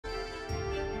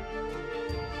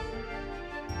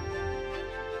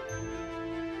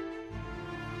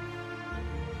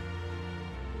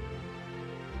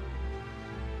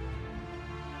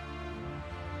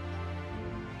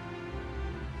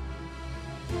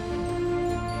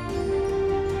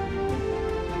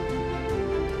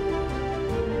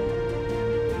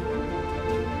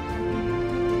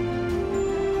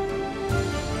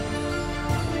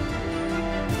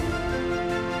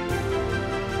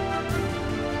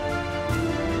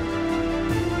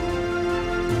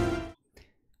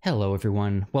Hello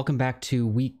everyone, welcome back to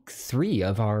week 3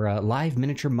 of our live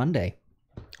Miniature Monday.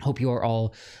 Hope you are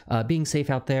all being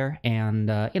safe out there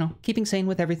and, keeping sane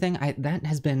with everything. That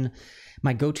has been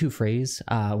my go-to phrase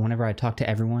whenever I talk to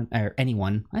everyone, or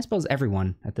anyone, I suppose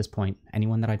everyone at this point,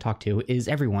 anyone that I talk to is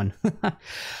everyone.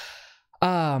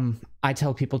 I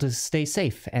tell people to stay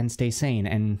safe and stay sane,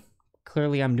 and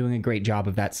clearly I'm doing a great job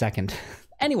of that second.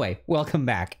 Anyway, welcome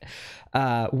back.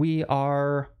 We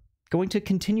are going to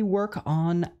continue work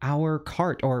on our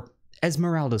cart, or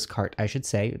Esmeralda's cart, I should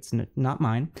say. It's not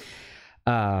mine.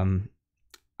 Since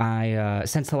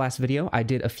the last video, I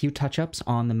did a few touch-ups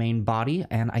on the main body,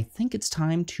 and I think it's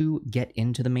time to get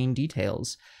into the main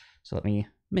details. So let me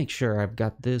make sure I've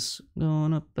got this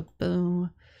going up.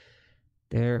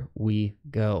 There we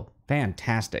go.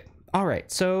 Fantastic. All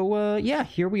right, so yeah,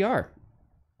 here we are.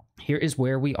 Here is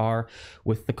where we are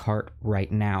with the cart right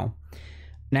now.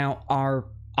 Now, our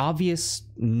obvious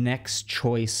next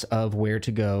choice of where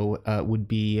to go would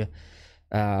be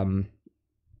the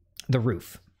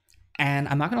roof. And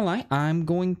I'm not going to lie, I'm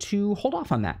going to hold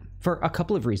off on that for a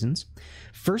couple of reasons.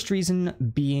 First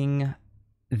reason being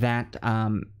that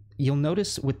you'll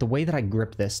notice with the way that I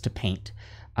grip this to paint,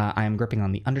 I am gripping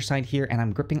on the underside here, and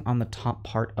I'm gripping on the top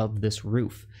part of this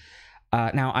roof.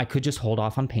 Now, I could just hold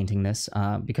off on painting this,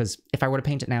 because if I were to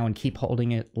paint it now and keep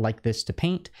holding it like this to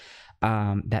paint,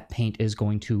 that paint is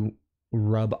going to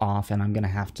rub off, and I'm going to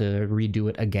have to redo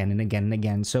it again and again and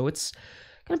again. So it's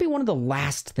going to be one of the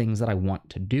last things that I want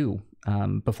to do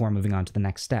before moving on to the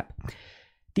next step.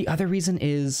 The other reason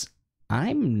is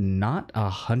I'm not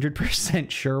 100%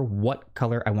 sure what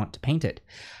color I want to paint it.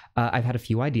 I've had a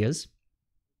few ideas.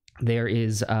 There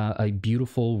is a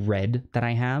beautiful red that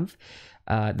I have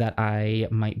that I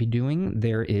might be doing.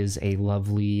 There is a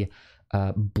lovely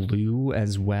blue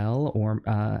as well, or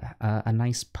a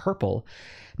nice purple.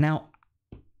 Now,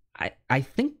 I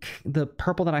think the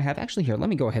purple that I have, actually here, let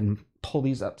me go ahead and pull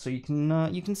these up so you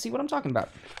can see what I'm talking about.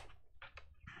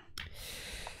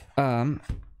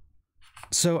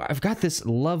 So I've got this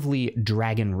lovely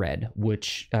dragon red,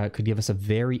 which could give us a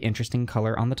very interesting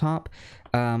color on the top,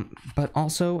 but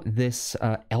also this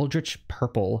eldritch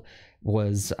purple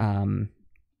was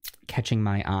catching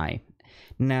my eye.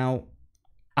 Now,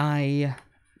 I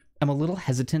am a little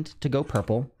hesitant to go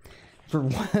purple for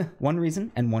one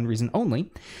reason, and one reason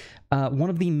only. One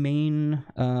of the main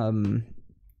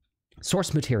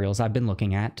source materials I've been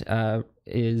looking at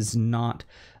is not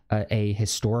a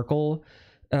historical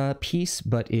piece,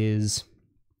 but is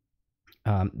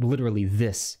literally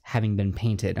this having been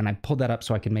painted. And I pulled that up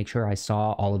so I could make sure I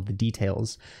saw all of the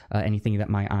details, anything that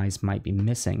my eyes might be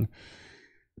missing.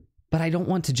 But I don't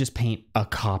want to just paint a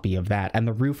copy of that. And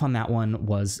the roof on that one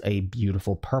was a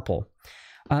beautiful purple.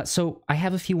 So I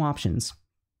have a few options.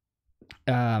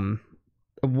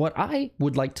 What I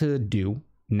would like to do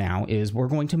now is we're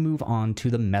going to move on to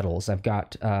the metals. I've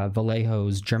got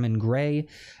Vallejo's German Gray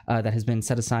that has been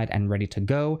set aside and ready to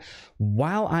go.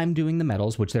 While I'm doing the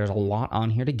metals, which there's a lot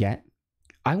on here to get,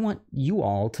 I want you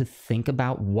all to think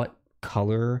about what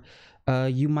color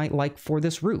you might like for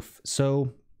this roof.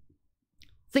 So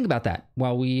think about that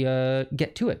while we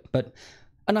get to it. But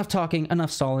enough talking,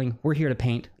 enough stalling. We're here to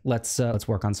paint. Let's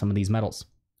work on some of these metals.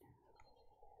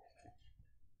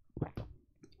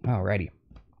 Alrighty.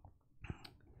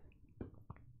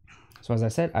 So as I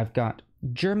said, I've got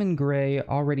German Gray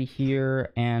already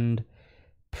here and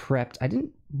prepped. I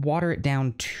didn't water it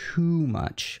down too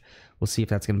much. We'll see if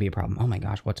that's going to be a problem. Oh my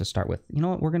gosh, what to start with? You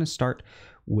know what? We're going to start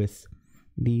with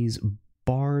these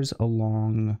bars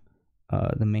along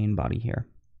the main body here.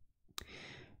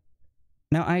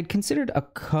 Now, I'd considered a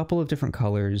couple of different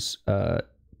colors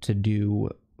to do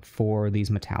for these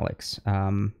metallics.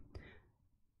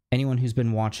 Anyone who's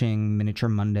been watching Miniature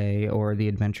Monday or the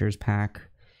Adventures Pack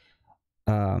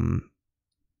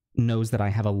knows that I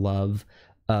have a love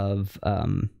of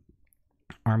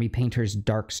Army Painter's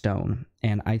Darkstone,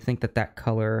 and I think that that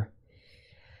color,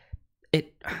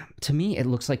 to me, it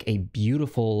looks like a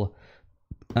beautiful,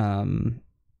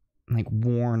 like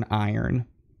worn iron.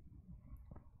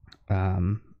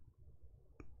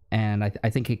 And I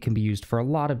think it can be used for a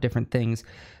lot of different things,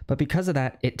 but because of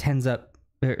that, it ends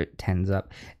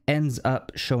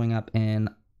up showing up in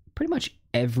pretty much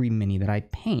every mini that I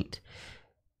paint.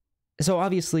 So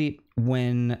obviously,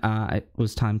 when it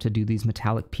was time to do these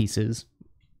metallic pieces,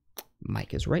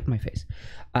 Mike is right in my face.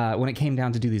 When it came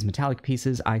down to do these metallic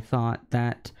pieces, I thought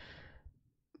that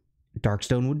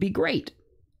Darkstone would be great,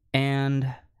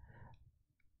 and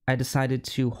I decided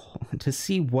to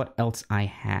see what else I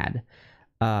had.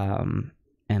 And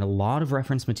a lot of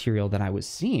reference material that I was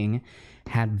seeing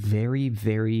had very,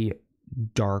 very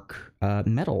dark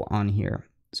metal on here.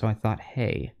 So I thought,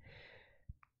 hey,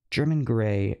 German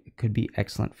gray could be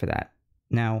excellent for that.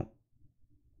 Now,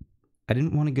 I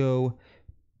didn't want to go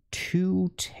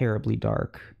too terribly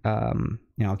dark.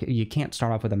 You can't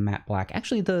start off with a matte black.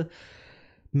 Actually, the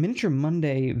Miniature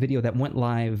Monday video that went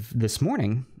live this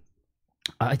morning,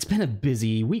 it's been a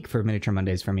busy week for Miniature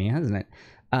Mondays for me, hasn't it?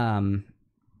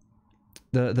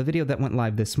 The video that went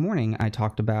live this morning, I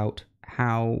talked about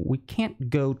how we can't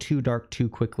go too dark too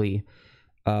quickly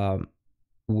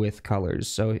with colors.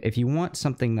 So if you want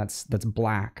something that's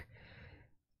black,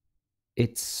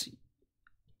 it's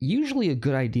usually a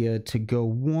good idea to go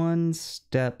one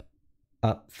step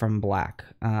up from black.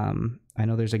 I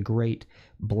know there's a great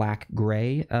black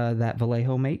gray that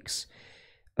Vallejo makes.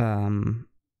 Now,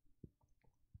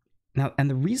 and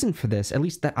the reason for this, at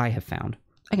least that I have found,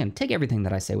 again, take everything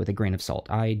that I say with a grain of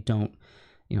salt. I don't,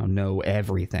 know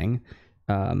everything.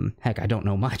 Heck, I don't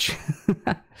know much.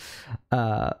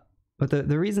 But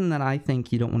the reason that I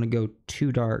think you don't want to go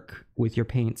too dark with your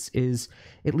paints is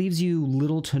it leaves you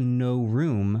little to no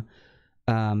room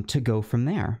to go from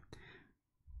there.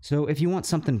 So if you want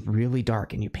something really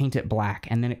dark and you paint it black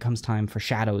and then it comes time for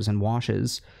shadows and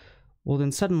washes, well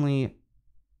then suddenly,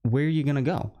 where are you going to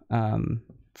go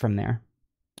from there?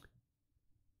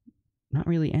 Not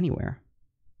really anywhere.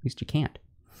 At least you can't.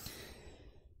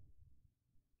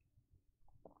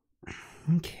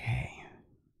 Okay.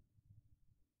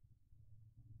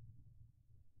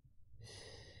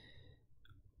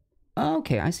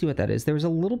 Okay, I see what that is. There was a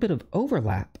little bit of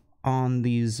overlap on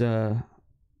these, the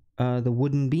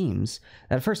wooden beams.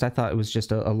 At first, I thought it was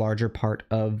just a larger part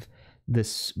of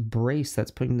this brace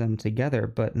that's putting them together,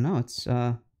 but no, it's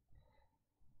the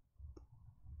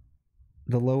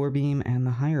lower beam and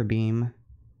the higher beam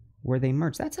where they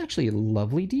merge. That's actually a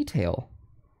lovely detail.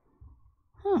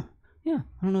 Huh, yeah.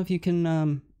 I don't know if you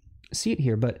can see it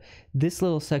here, but this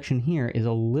little section here is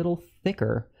a little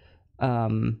thicker.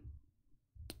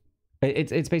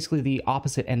 It's basically the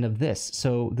opposite end of this.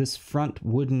 So this front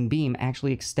wooden beam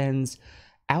actually extends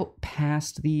out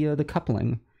past the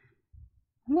coupling.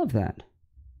 I love that.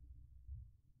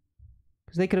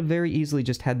 Because they could have very easily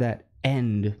just had that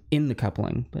end in the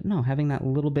coupling. But no, having that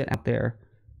little bit out there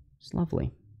is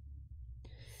lovely.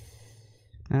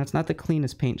 Now, it's not the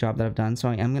cleanest paint job that I've done, so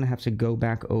I am going to have to go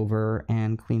back over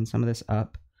and clean some of this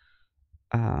up.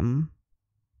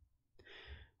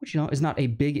 Which, is not a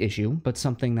big issue, but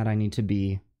something that I need to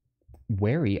be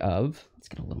wary of. Let's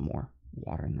get a little more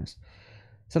water in this.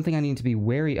 Something I need to be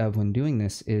wary of when doing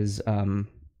this is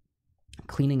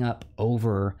cleaning up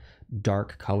over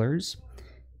dark colors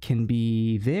can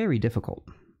be very difficult,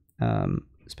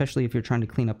 especially if you're trying to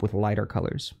clean up with lighter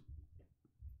colors.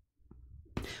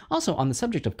 Also, on the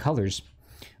subject of colors,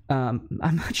 I'm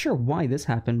not sure why this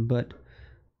happened, but...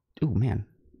 oh, man.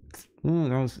 Ooh,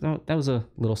 that was a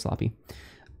little sloppy.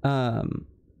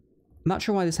 Not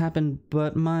sure why this happened,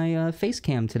 but my face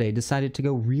cam today decided to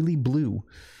go really blue.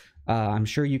 I'm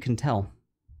sure you can tell.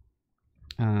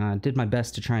 Did my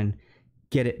best to try and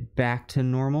get it back to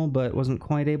normal, but wasn't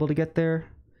quite able to get there.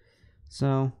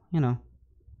 So, I'm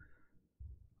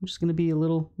just gonna be a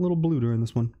little blue during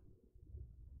this one.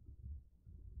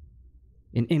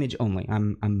 In image only.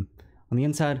 I'm on the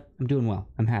inside. I'm doing well.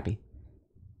 I'm happy.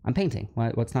 I'm painting.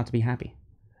 What's not to be happy?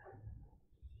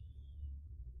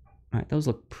 All right, those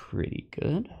look pretty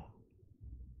good.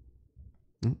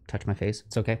 Oh, touch my face.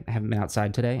 It's okay. I haven't been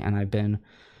outside today, and I've been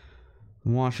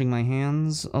washing my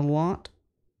hands a lot.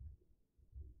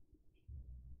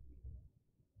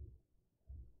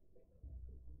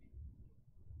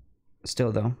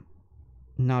 Still, though,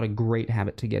 not a great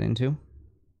habit to get into.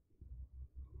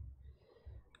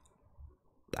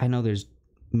 I know there's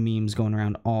memes going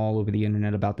around all over the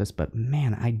internet about this, but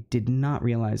man, I did not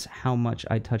realize how much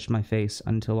I touched my face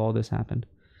until all this happened.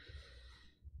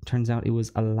 Turns out it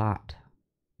was a lot.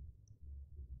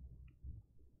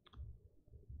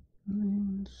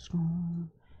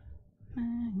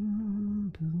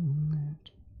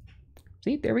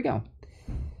 See, there we go.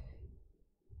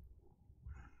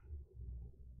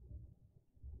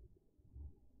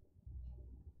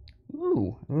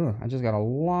 Ooh, I just got a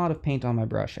lot of paint on my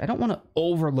brush. I don't want to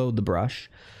overload the brush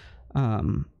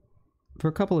for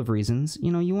a couple of reasons.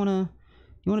 You want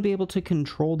to be able to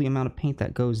control the amount of paint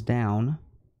that goes down.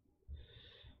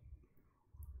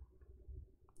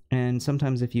 And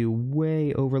sometimes if you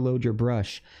way overload your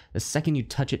brush, the second you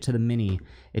touch it to the mini,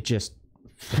 it just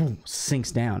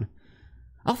sinks down.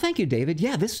 Oh, thank you, David.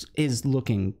 Yeah, this is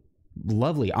looking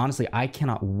lovely. Honestly, I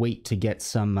cannot wait to get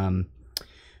some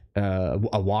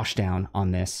a wash down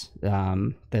on this.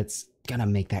 That's gonna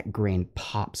make that grain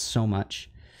pop so much.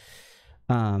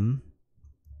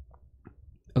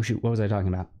 Oh shoot, what was I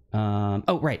talking about?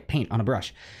 Oh right, paint on a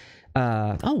brush.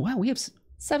 Oh wow, we have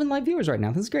 7 live viewers right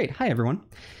now. This is great. Hi everyone.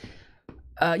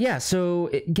 Yeah, so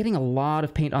getting a lot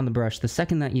of paint on the brush, the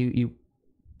second that you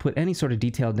put any sort of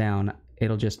detail down,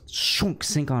 it'll just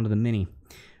sink onto the Mini.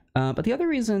 But the other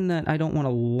reason that I don't want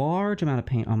a large amount of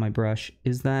paint on my brush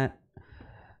is that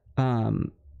I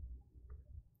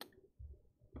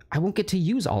won't get to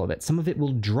use all of it. Some of it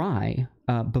will dry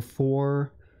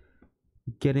before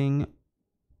getting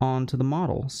onto the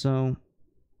model. So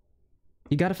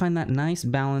you got to find that nice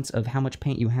balance of how much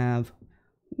paint you have.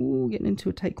 Ooh, getting into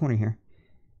a tight corner here.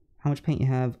 How much paint you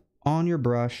have on your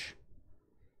brush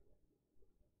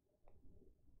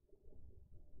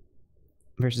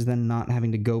versus then not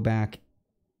having to go back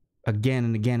again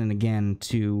and again and again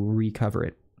to recover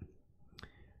it.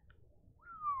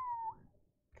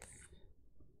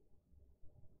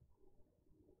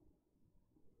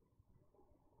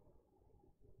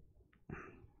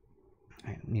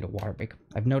 I need a water break.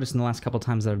 I've noticed in the last couple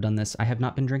times that I've done this, I have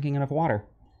not been drinking enough water.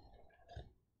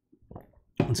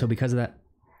 And so because of that,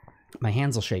 my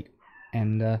hands will shake.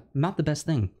 And not the best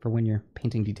thing for when you're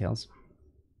painting details.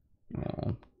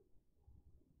 Oh.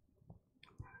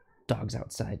 Dogs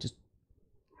outside just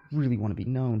really want to be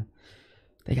known.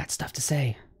 They got stuff to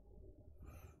say.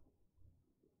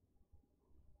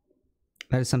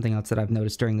 That is something else that I've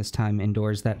noticed during this time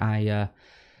indoors, that I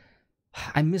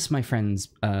miss my friends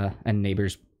and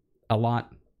neighbors a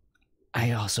lot.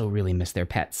 I also really miss their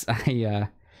pets. I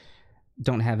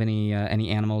don't have any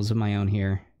animals of my own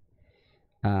here.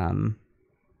 It's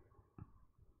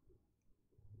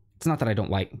not that I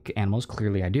don't like animals.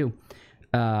 Clearly I do.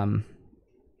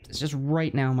 It's just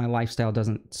right now my lifestyle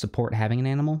doesn't support having an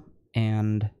animal,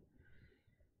 and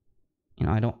you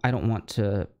know, I don't want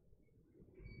to.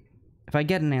 If I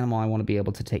get an animal, I want to be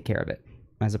able to take care of it,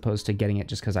 as opposed to getting it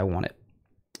just because I want it.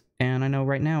 And I know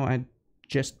right now I'd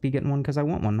just be getting one because I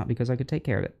want one, not because I could take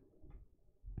care of it.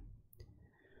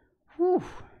 Whew.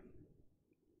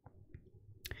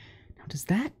 Now, does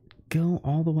that go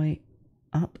all the way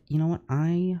up? You know what?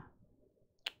 I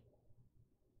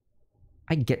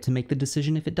get to make the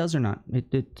decision if it does or not.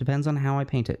 It depends on how I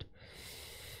paint it.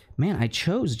 Man, I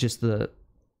chose just the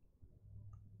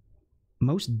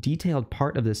most detailed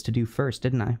part of this to do first,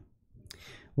 didn't I?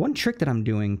 One trick that I'm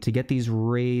doing to get these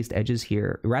raised edges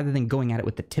here, rather than going at it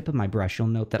with the tip of my brush, you'll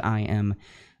note that I am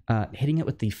hitting it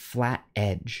with the flat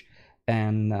edge.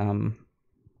 And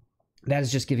that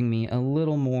is just giving me a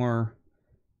little more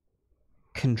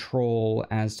control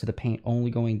as to the paint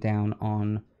only going down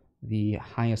on the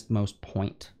highest most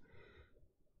point.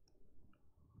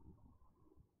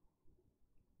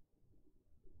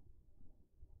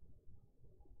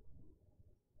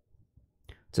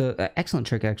 It's an excellent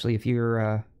trick, actually, if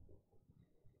you're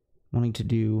wanting to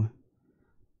do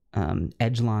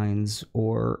edge lines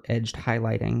or edged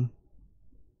highlighting.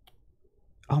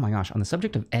 Oh my gosh, on the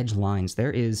subject of edge lines,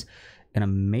 there is an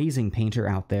amazing painter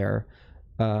out there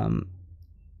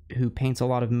who paints a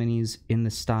lot of minis in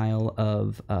the style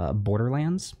of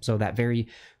Borderlands. So that very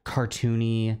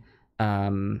cartoony,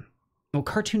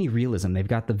 cartoony realism. They've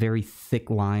got the very thick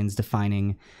lines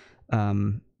defining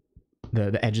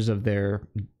the edges of their,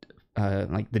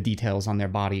 like the details on their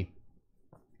body.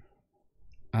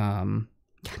 Can't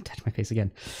touch my face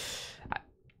again.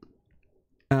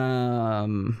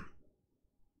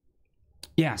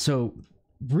 Yeah, so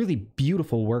really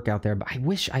beautiful work out there, but I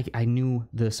wish I knew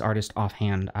this artist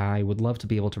offhand. I would love to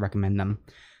be able to recommend them.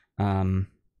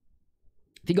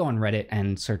 If you go on Reddit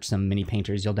and search some mini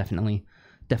painters, you'll definitely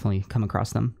come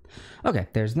across them. Okay,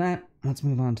 there's that. Let's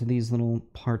move on to these little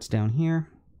parts down here.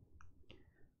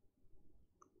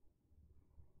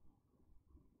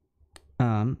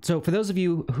 So for those of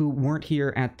you who weren't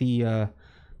here at the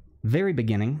very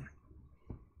beginning,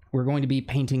 we're going to be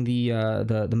painting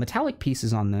the metallic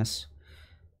pieces on this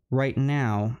right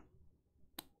now,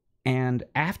 and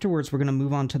afterwards we're going to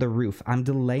move on to the roof. I'm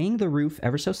delaying the roof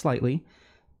ever so slightly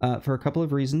for a couple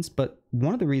of reasons, but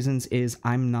one of the reasons is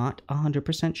I'm not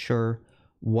 100% sure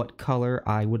what color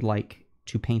I would like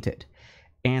to paint it,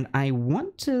 and I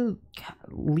want to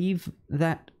leave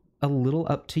that a little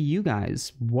up to you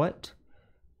guys. What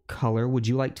color would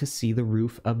you like to see the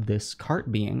roof of this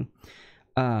cart being?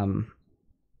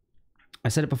 I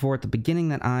said it before at the beginning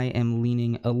that I am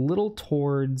leaning a little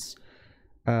towards,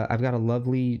 I've got a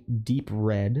lovely deep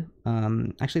red,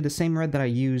 actually the same red that I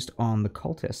used on the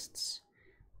cultists.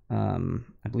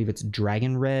 I believe it's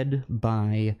Dragon Red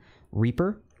by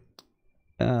Reaper.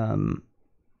 But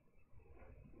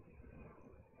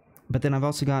then I've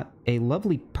also got a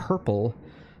lovely purple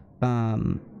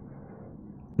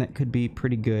that could be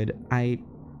pretty good.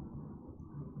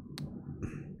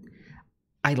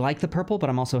 I like the purple, but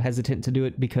I'm also hesitant to do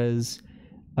it because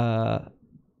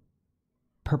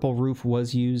purple roof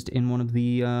was used in one of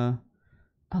the oh,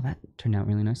 that turned out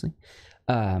really nicely.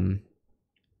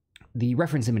 The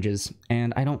reference images,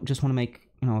 and I don't just want to make,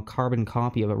 you know, a carbon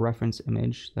copy of a reference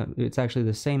image. It's actually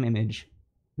the same image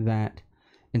that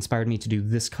inspired me to do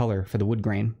this color for the wood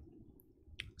grain.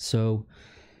 So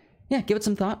yeah, give it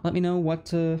some thought. Let me know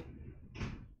what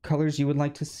colors you would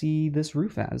like to see this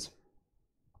roof as.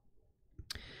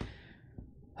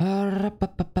 You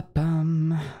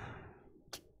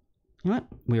know what?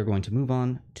 We are going to move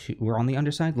on to, we're on the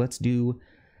underside. Let's do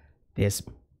this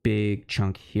big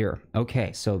chunk here.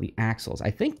 Okay, so the axles.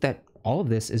 I think that all of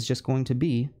this is just going to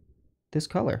be this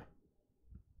color.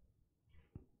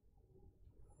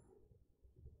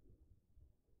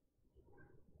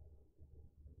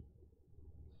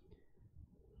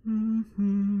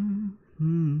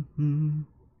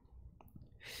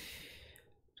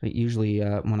 So usually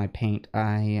when I paint,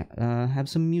 I have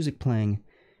some music playing,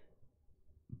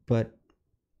 but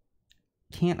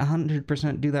can't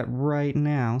 100% do that right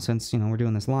now since, you know, we're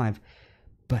doing this live.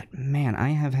 But man, I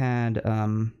have had,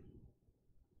 if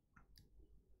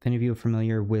any of you are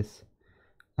familiar with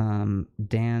Dan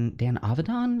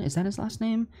Avedon, is that his last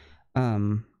name?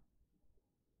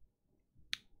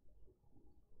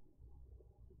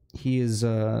 He is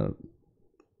one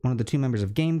of the two members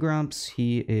of Game Grumps.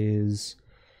 He is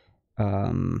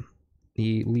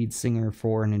the lead singer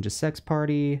for Ninja Sex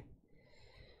Party.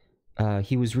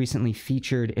 He was recently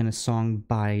featured in a song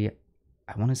by,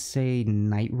 I want to say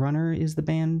Night Runner is the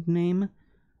band name,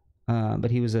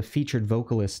 but he was a featured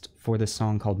vocalist for this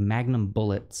song called Magnum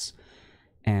Bullets,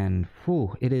 and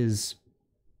whew, it is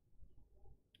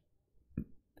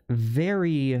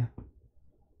very...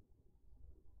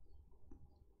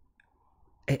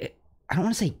 I don't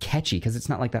want to say catchy, because it's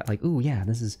not like that, like, ooh, yeah,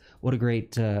 this is, what a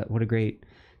great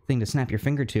thing to snap your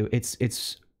finger to.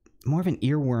 It's more of an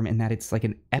earworm in that it's like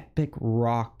an epic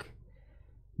rock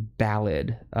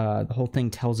ballad. The whole thing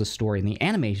tells a story, and the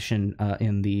animation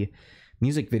in the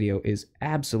music video is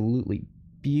absolutely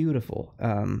beautiful.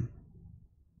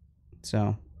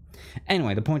 So,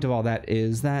 anyway, the point of all that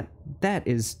is that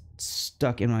is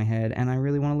stuck in my head, and I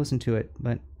really want to listen to it,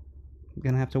 but I'm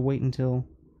gonna have to wait until...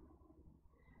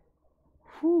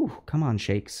 Whew, come on,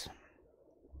 shakes.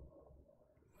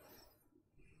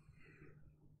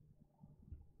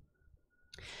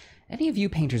 Any of you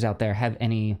painters out there have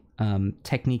any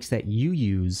techniques that you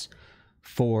use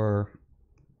for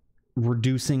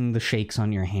reducing the shakes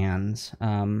on your hands?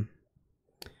 I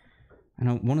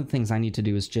know one of the things I need to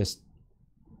do is just...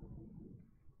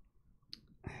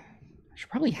 I should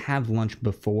probably have lunch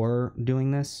before doing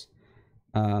this,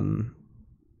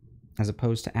 as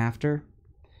opposed to after.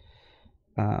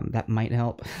 That might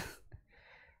help.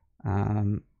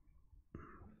 Trying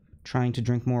to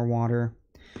drink more water,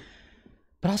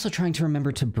 but also trying to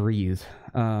remember to breathe.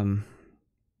 One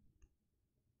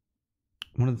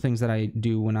of the things that I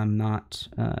do when I'm not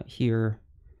here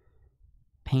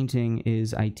painting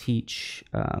is I teach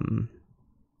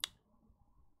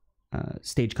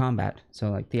stage combat,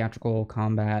 so like theatrical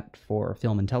combat for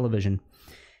film and television.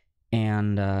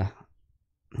 And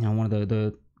you know, one of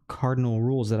the cardinal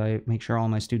rules that I make sure all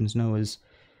my students know is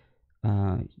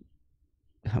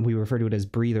we refer to it as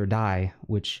breathe or die,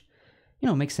 which, you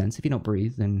know, makes sense. If you don't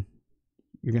breathe, then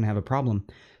you're going to have a problem.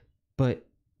 But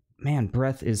man,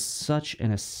 breath is such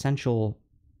an essential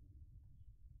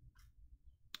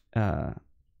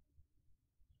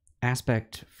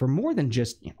aspect for more than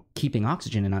just, you know, keeping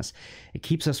oxygen in us. It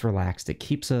keeps us relaxed. It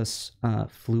keeps us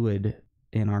fluid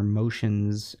in our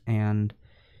motions, and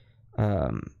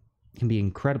can be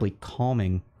incredibly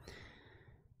calming.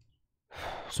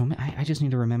 So I just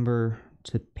need to remember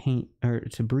to paint, or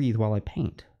to breathe while I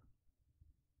paint.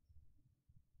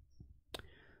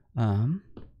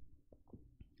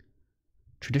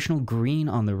 Traditional green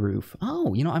on the roof.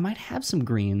 Oh, you know, I might have some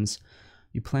greens.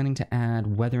 You planning to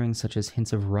add weathering such as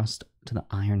hints of rust to the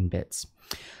iron bits?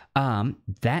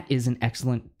 That is an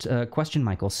excellent question,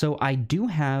 Michael. So I do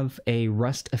have a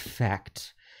rust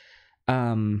effect.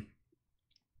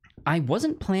 I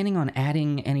wasn't planning on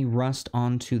adding any rust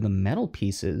onto the metal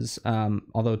pieces,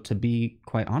 although to be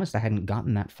quite honest, I hadn't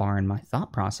gotten that far in my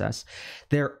thought process.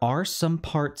 There are some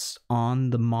parts on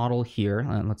the model here.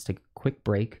 Let's take a quick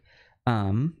break.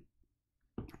 Let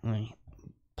me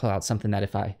pull out something that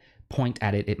if I point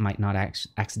at it, it might not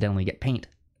accidentally get paint.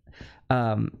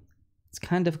 It's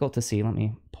kind of difficult to see. Let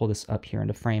me pull this up here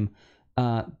into frame.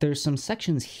 There's some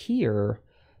sections here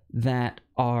that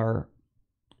are...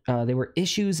 there were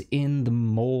issues in the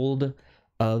mold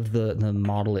of the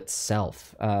model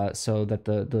itself, so that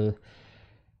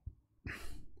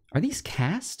Are these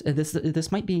cast?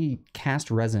 This might be cast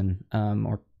resin,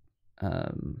 or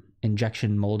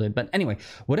injection molded. But anyway,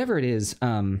 whatever it is,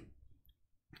 there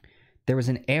was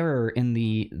an error in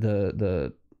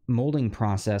the molding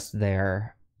process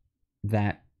there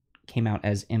that came out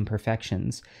as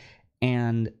imperfections,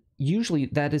 and usually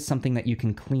that is something that you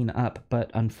can clean up.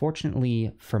 But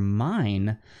unfortunately for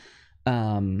mine,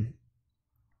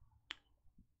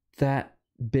 that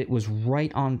bit was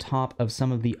right on top of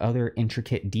some of the other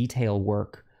intricate detail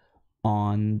work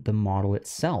on the model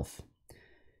itself.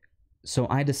 So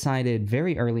I decided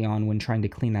very early on when trying to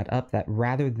clean that up that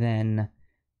rather than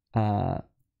try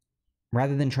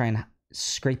and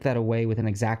scrape that away with an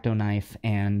X-Acto knife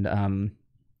and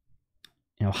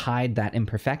hide that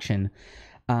imperfection,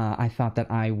 I thought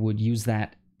that I would use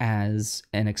that as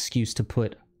an excuse to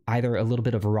put either a little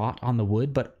bit of rot on the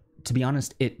wood, but to be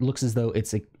honest, it looks as though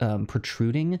it's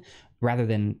protruding rather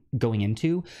than going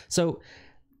into. So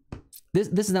this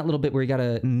is that little bit where you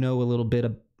gotta know a little bit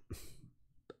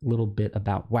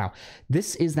about. Wow,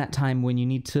 this is that time when you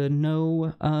need to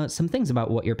know some things about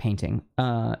what you're painting.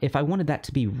 If I wanted that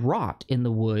to be rot in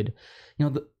the wood,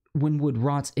 when wood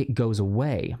rots, it goes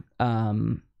away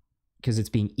because it's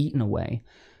being eaten away,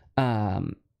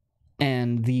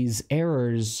 and these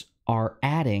errors are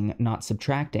adding, not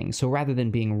subtracting. So rather than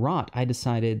being rot, I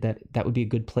decided that that would be a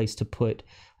good place to put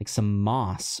like some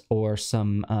moss or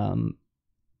some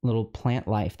little plant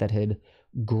life that had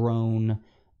grown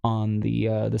on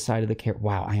the side of the carrot.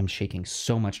 Wow, I am shaking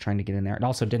so much trying to get in there. It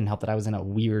also didn't help that I was in a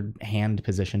weird hand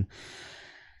position.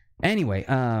 Anyway,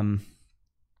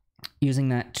 using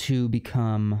that to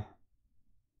become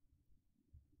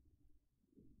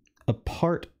a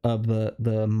part of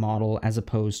the model as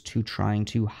opposed to trying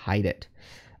to hide it.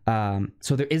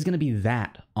 So there is going to be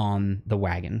that on the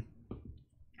wagon.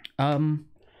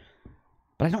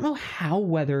 But I don't know how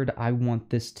weathered I want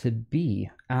this to be.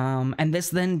 And this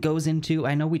then goes into,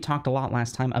 I know we talked a lot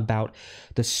last time about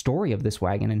the story of this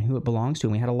wagon and who it belongs to,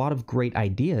 and we had a lot of great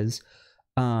ideas.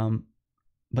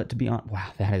 But to be honest, wow,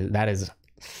 that is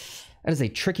a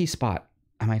tricky spot.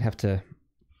 I might have to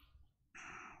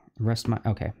rest my...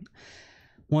 Okay.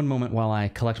 One moment while I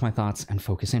collect my thoughts and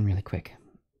focus in really quick.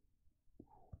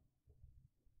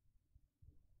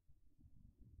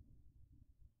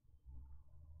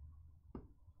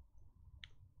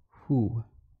 Whew.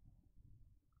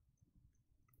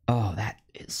 Oh, that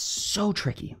is so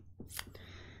tricky.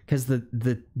 Because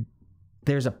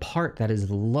there's a part that is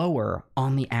lower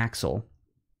on the axle,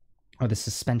 or the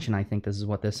suspension, I think this is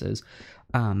what this is.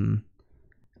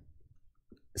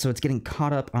 So it's getting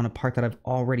caught up on a part that I've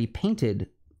already painted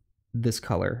this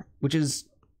color, which is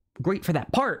great for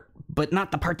that part, but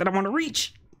not the part that I want to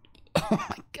reach. Oh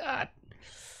my God.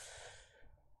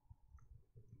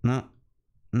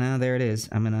 No, there it is.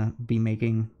 I'm gonna be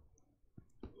making,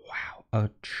 wow, a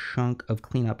chunk of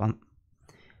cleanup on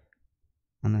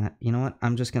that. You know what?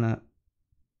 I'm just gonna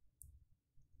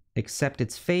accept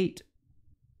its fate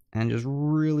and just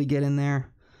really get in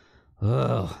there.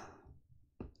 Ugh.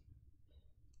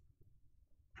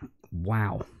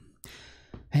 Wow.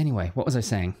 Anyway, what was I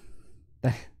saying?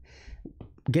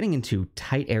 Getting into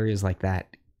tight areas like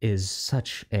that is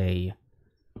such a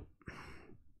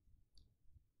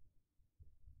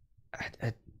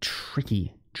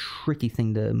tricky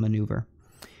thing to maneuver.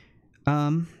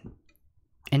 And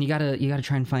you gotta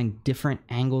try and find different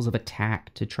angles of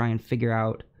attack to try and figure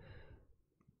out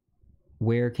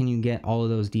where can you get all of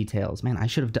those details. Man, I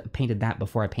should have painted that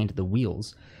before I painted the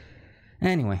wheels.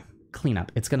 Anyway,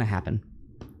 cleanup. It's gonna happen.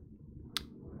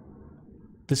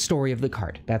 The story of the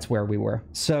cart. That's where we were.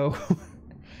 So,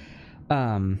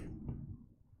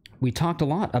 we talked a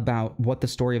lot about what the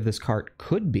story of this cart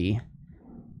could be,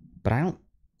 but I don't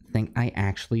think I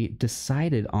actually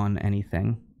decided on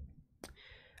anything.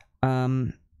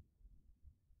 Now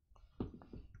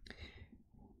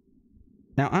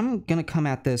I'm gonna come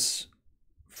at this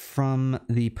from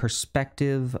the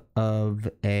perspective of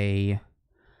a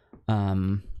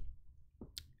oh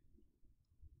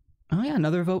yeah,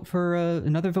 another vote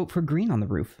for green on the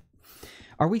roof.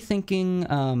 Are we thinking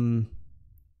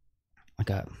like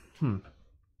a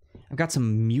I've got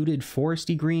some muted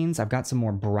foresty greens. I've got some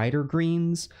more brighter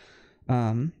greens.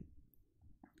 We've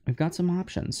got some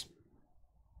options.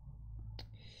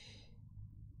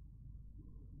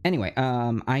 Anyway,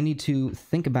 I need to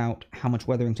think about how much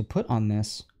weathering to put on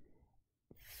this.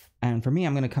 And for me,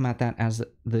 I'm going to come at that as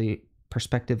the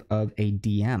perspective of a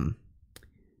DM.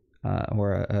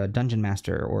 Or a dungeon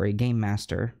master, or a game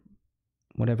master.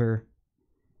 Whatever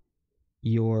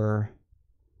your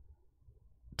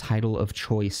title of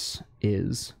choice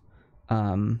is.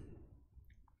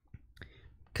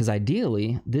 Because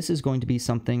ideally, this is going to be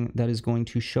something that is going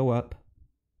to show up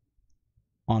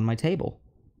on my table.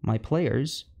 My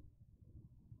players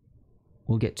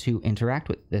will get to interact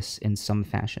with this in some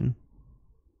fashion.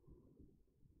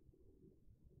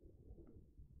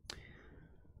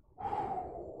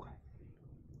 All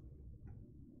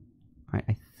right,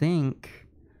 I think...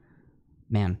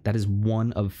 Man, that is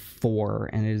 1 of 4,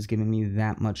 and it is giving me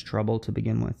that much trouble to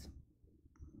begin with.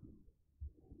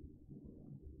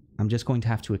 I'm just going to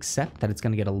have to accept that it's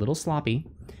going to get a little sloppy,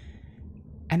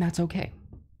 and that's okay.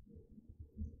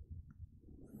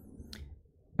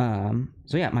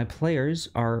 So yeah, my players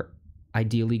are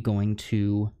ideally going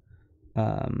to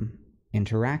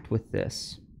interact with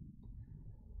this.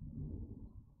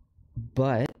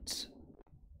 But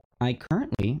I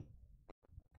currently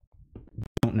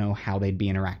don't know how they'd be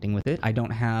interacting with it. I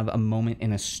don't have a moment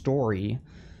in a story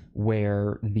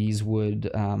where these would,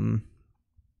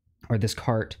 or this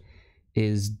cart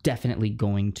is definitely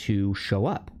going to show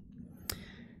up.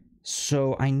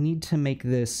 So I need to make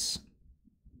this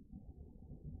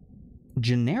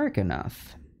generic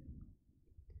enough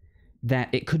that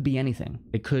it could be anything.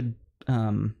 It could,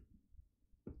 you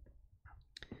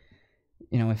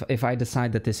know, if I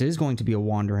decide that this is going to be a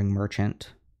wandering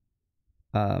merchant,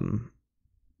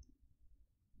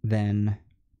 then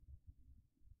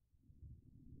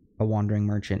a wandering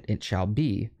merchant it shall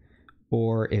be.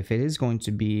 Or if it is going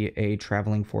to be a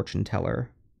traveling fortune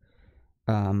teller,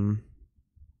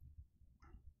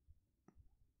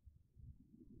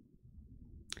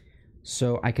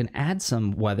 so I can add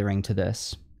some weathering to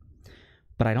this,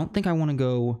 but I don't think I want to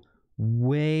go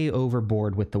way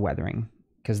overboard with the weathering,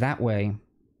 because that way,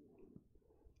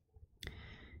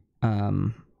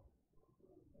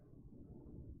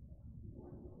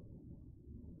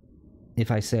 if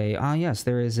I say, ah, yes,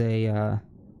 there is a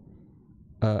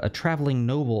traveling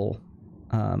noble,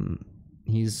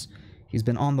 he's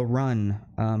been on the run,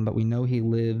 but we know he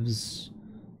lives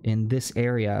in this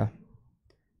area,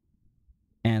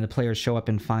 and the players show up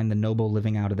and find the noble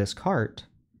living out of this cart,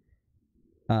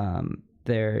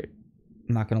 they're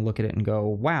not going to look at it and go,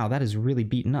 wow, that is really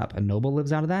beaten up. A noble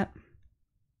lives out of that?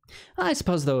 I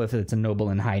suppose, though, if it's a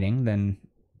noble in hiding, then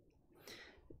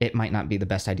it might not be the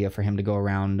best idea for him to go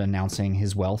around announcing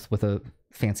his wealth with a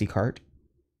fancy cart.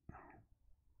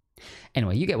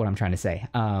 Anyway, you get what I'm trying to say.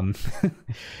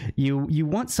 You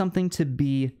want something to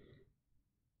be...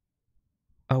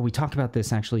 Oh, we talk about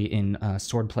this actually in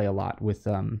swordplay a lot with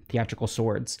theatrical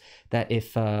swords, that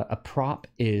if a prop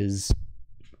is...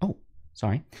 Oh,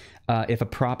 sorry. If a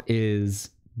prop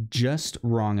is just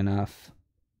wrong enough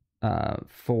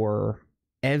for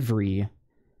every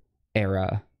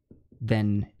era,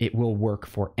 then it will work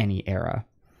for any era.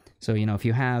 So, you know, if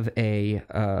you have a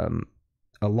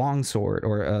longsword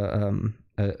or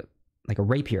like a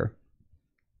rapier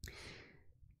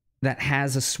that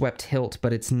has a swept hilt,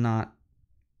 but it's not,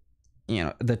 you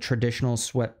know, the traditional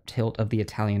swept hilt of the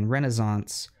Italian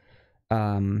Renaissance,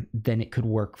 then it could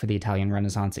work for the Italian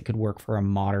Renaissance. It could work for a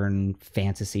modern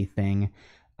fantasy thing.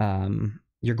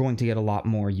 You're going to get a lot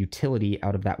more utility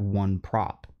out of that one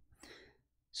prop.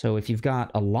 So if you've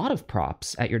got a lot of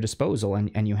props at your disposal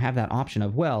and you have that option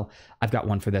of, well, I've got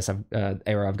one for this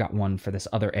era, I've got one for this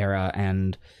other era,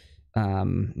 and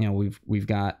you know, we've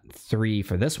got 3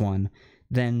 for this one,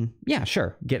 then yeah,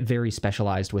 sure, get very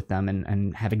specialized with them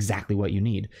and have exactly what you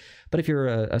need. But if you're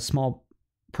a small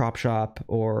prop shop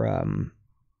or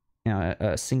you know,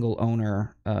 a single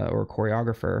owner or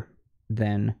choreographer,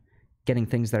 then getting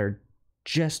things that are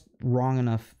just wrong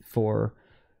enough for...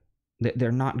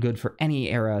 They're not good for any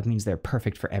era. It means they're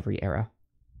perfect for every era.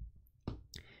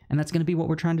 And that's going to be what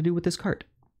we're trying to do with this cart.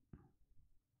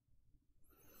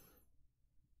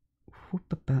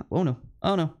 Oh, no.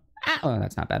 Oh, no. Ah, oh,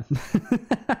 that's not bad.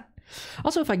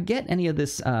 Also, if I get any of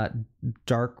this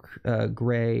dark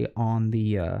gray on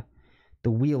the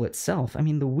wheel itself, I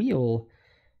mean, the wheel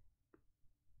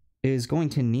is going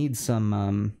to need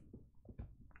some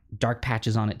dark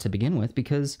patches on it to begin with,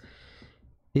 because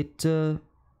it...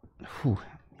 Whew,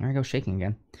 here I go shaking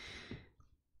again.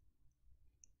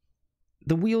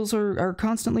 The wheels are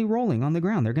constantly rolling on the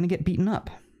ground. They're going to get beaten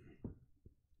up.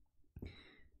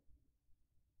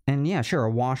 And yeah, sure,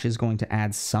 a wash is going to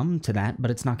add some to that,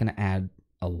 but it's not going to add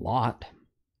a lot.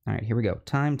 All right, here we go.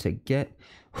 Time to get...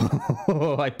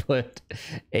 Oh, I put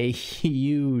a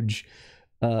huge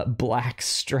black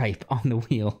stripe on the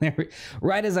wheel.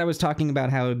 Right as I was talking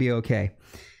about how it would be okay.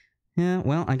 Yeah,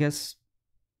 well, I guess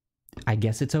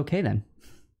it's okay then.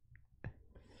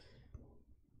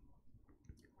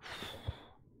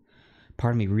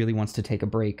 Part of me really wants to take a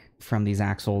break from these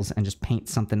axles and just paint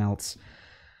something else.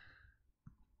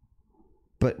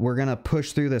 But we're going to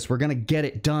push through this. We're going to get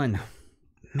it done.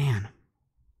 Man.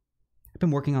 I've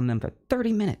been working on them for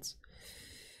 30 minutes.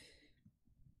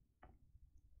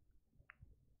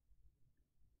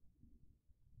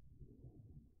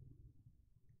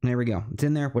 There we go. It's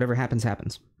in there. Whatever happens,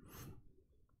 happens.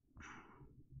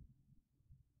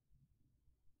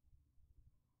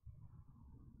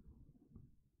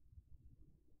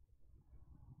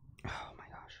 Oh my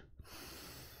gosh.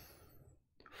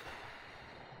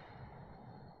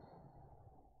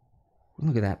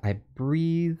 Look at that. I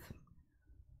breathe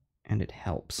and it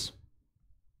helps.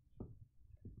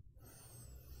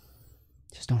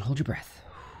 Just don't hold your breath.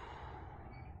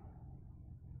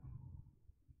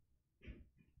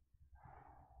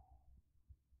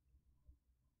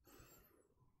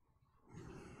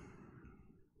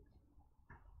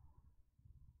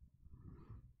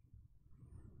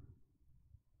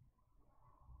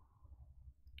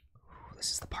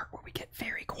 This is the part where we get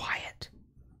very quiet.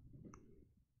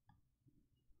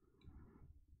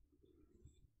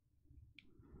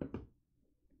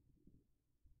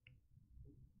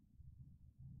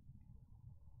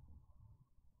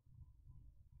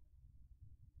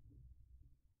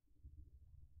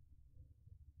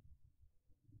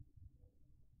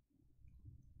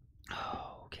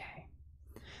 Okay.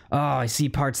 Oh, I see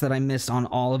parts that I missed on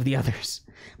all of the others.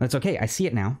 That's okay. I see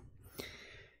it now.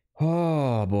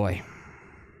 Oh, boy.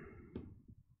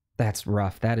 That's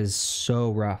rough. That is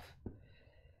so rough.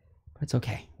 But it's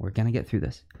okay. We're going to get through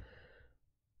this.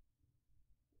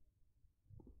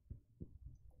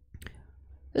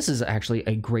 This is actually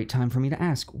a great time for me to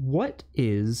ask, what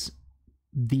is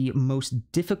the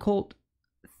most difficult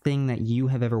thing that you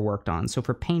have ever worked on? So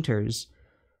for painters,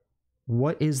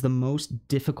 what is the most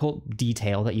difficult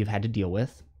detail that you've had to deal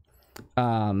with?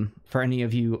 For any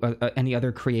of you, any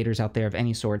other creators out there of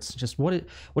any sorts, just what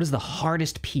is the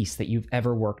hardest piece that you've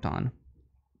ever worked on?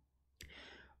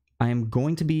 I am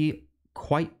going to be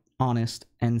quite honest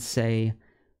and say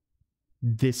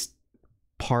this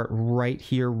part right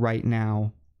here, right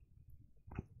now,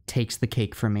 takes the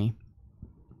cake for me.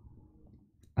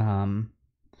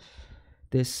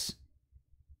 This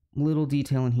little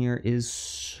detail in here is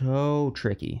so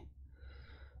tricky.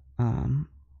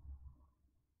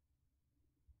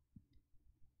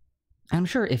 I'm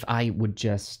sure if I would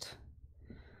just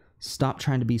stop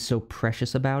trying to be so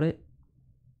precious about it,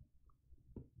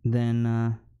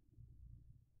 then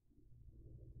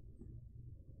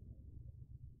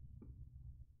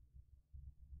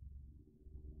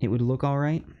it would look all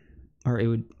right, or it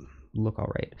would look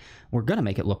all right. We're gonna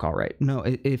make it look all right. No,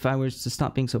 if I was to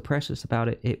stop being so precious about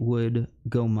it, it would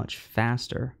go much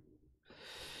faster.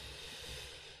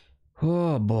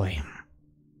 Oh boy.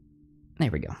 There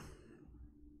we go.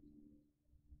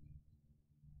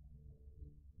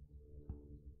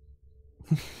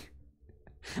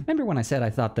 Remember when I said I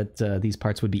thought that these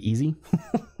parts would be easy?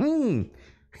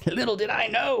 Little did I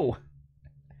know!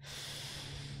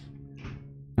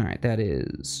 Alright, that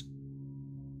is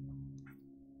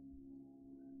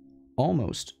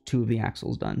almost 2 of the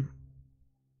axles done.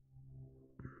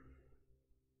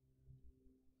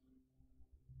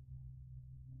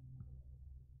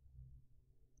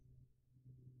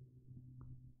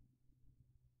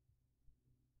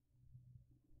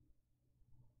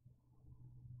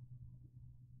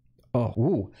 Oh,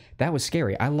 ooh, that was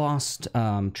scary. I lost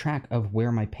track of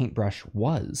where my paintbrush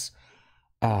was.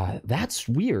 That's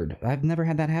weird. I've never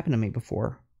had that happen to me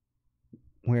before.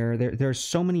 Where there's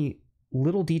so many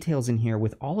little details in here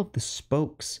with all of the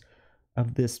spokes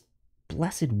of this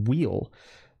blessed wheel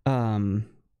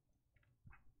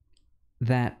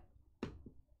that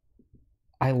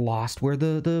I lost where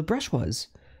the brush was.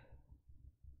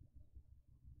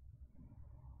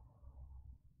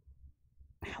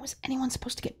 How is anyone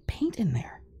supposed to get paint in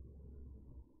there?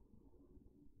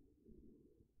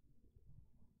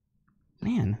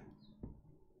 Man.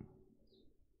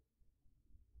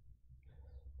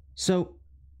 So,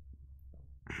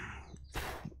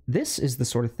 this is the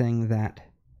sort of thing that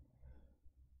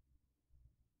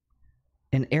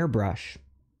an airbrush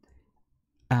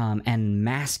and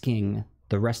masking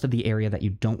the rest of the area that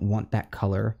you don't want that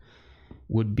color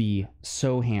would be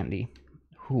so handy.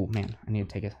 Ooh, man, I need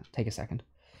to take a second.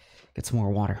 Get some more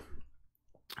water.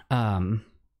 Because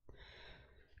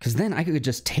then I could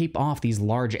just tape off these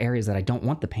large areas that I don't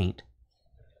want the paint.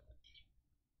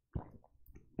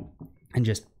 And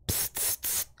just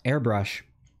airbrush.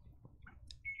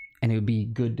 And it would be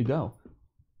good to go.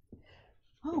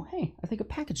 Oh, hey, I think a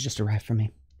package just arrived for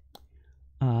me.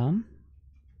 Had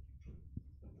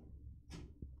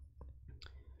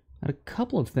a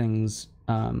couple of things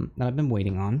that I've been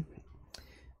waiting on.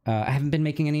 I haven't been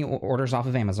making any orders off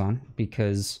of Amazon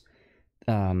because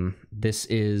this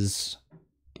is,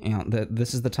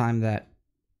 this is the time that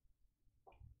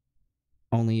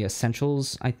only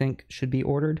essentials, I think, should be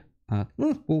ordered.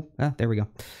 There we go.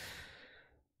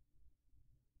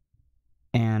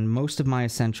 And most of my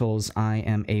essentials I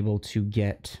am able to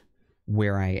get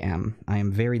where I am. I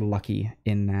am very lucky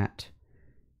in that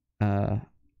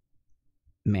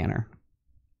manner.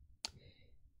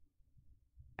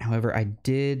 However, I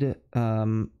did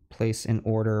place an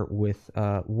order with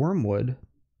Wormwood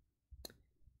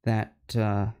that,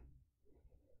 for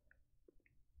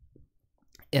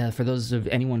those of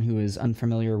anyone who is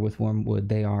unfamiliar with Wormwood,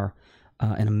 they are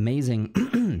an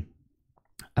amazing...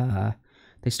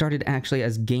 they started actually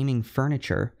as gaming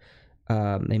furniture.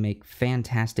 They make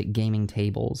fantastic gaming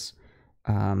tables,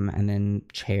 and then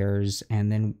chairs,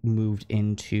 and then moved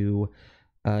into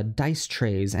dice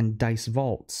trays and dice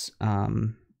vaults,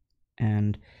 and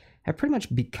have pretty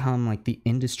much become like the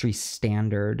industry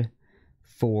standard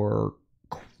for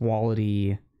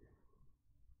quality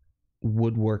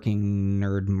woodworking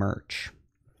nerd merch.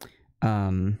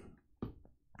 And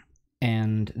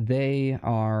they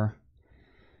are,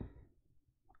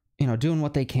 doing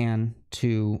what they can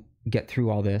to get through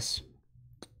all this.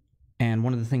 And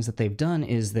one of the things that they've done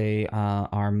is they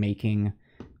are making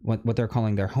what they're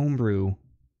calling their homebrew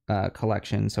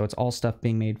collection. So it's all stuff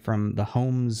being made from the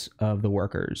homes of the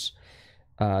workers.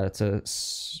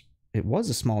 It was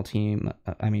a small team.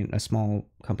 A small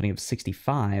company of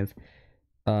 65,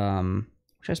 which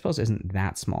I suppose isn't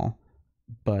that small,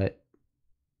 but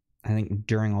I think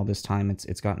during all this time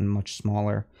it's gotten much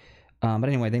smaller. But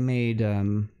anyway, they made, I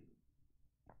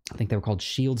think they were called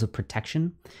shields of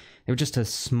protection. They were just a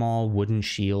small wooden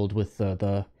shield with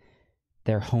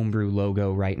their homebrew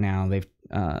logo right now. They've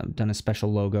done a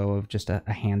special logo of just a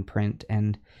handprint,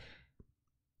 and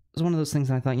it was one of those things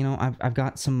that I thought, I've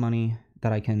got some money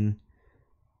that I can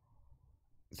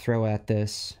throw at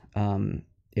this.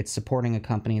 It's supporting a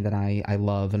company that I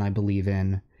love and I believe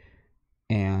in,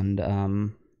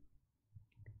 and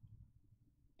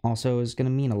also is going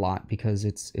to mean a lot because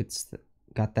it's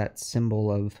got that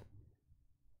symbol of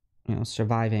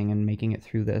surviving and making it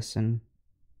through this. And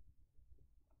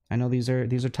I know these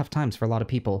are tough times for a lot of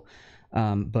people,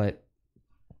 but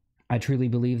I truly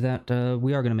believe that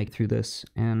we are going to make it through this,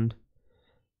 and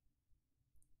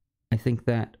I think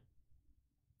that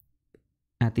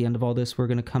at the end of all this, we're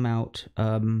going to come out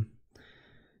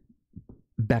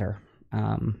better.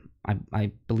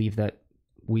 I believe that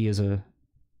we as a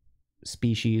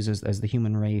species, as the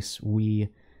human race, we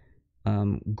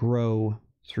grow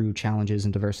through challenges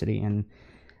and diversity. And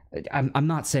I'm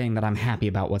not saying that I'm happy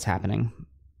about what's happening.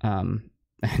 And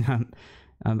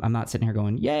I'm not sitting here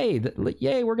going, "Yay,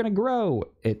 yay, we're gonna grow!"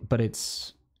 But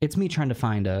it's me trying to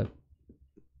find a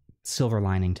silver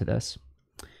lining to this.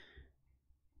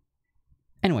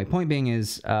 Anyway, point being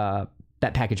is that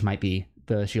package might be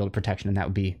the shield of protection, and that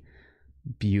would be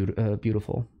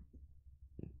beautiful.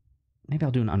 Maybe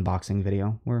I'll do an unboxing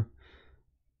video. We're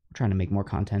trying to make more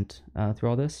content through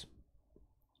all this.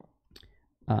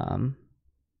 The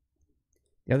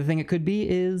other thing it could be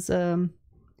is could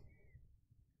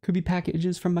be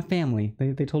packages from my family.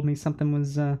 They told me something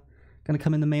was gonna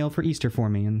come in the mail for Easter for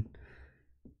me, and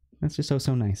that's just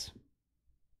so nice.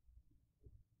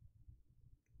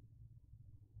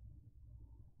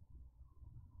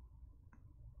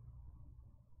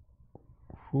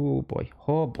 Oh boy,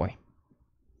 oh boy.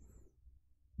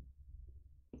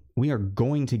 We are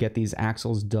going to get these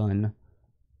axles done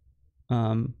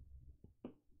in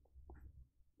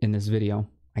this video.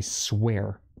 I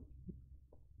swear.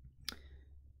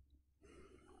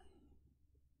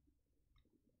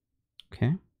 Okay.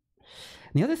 And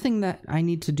the other thing that I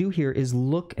need to do here is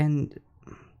look and...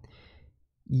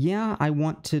 Yeah, I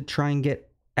want to try and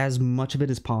get as much of it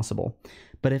as possible.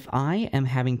 But if I am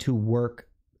having to work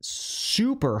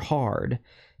super hard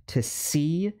to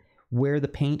see where the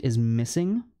paint is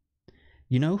missing,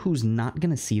 you know who's not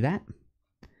going to see that?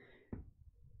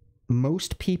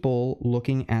 Most people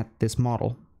looking at this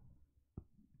model.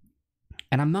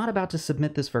 And I'm not about to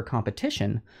submit this for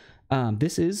competition.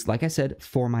 This is, like I said,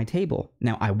 for my table.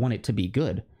 Now, I want it to be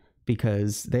good,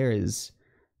 because there is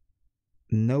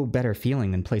no better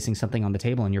feeling than placing something on the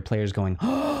table and your players going,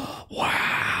 "Oh,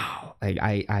 wow!"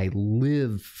 I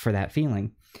live for that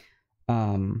feeling.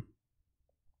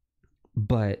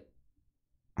 But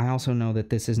I also know that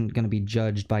this isn't going to be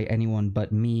judged by anyone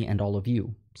but me and all of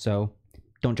you. So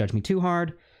don't judge me too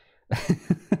hard.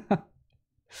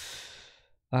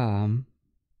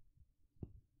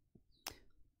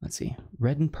 Let's see.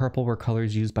 Red and purple were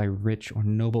colors used by rich or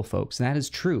noble folks. And that is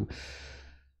true.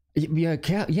 Yeah,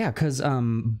 yeah, because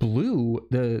blue,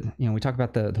 we talk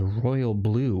about the royal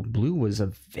blue. Blue was a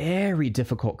very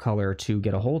difficult color to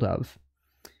get a hold of.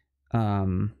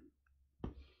 In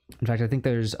fact, I think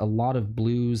there's a lot of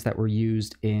blues that were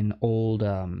used in old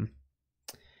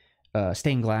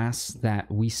stained glass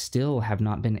that we still have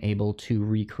not been able to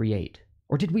recreate.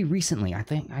 Or did we recently? I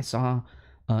think I saw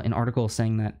an article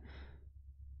saying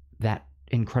that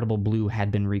incredible blue had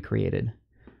been recreated.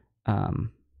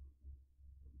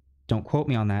 Don't quote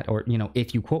me on that, or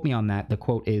if you quote me on that, the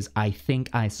quote is, "I think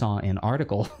I saw an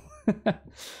article."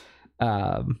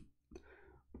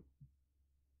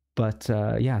 But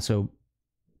yeah, so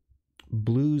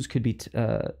blues could be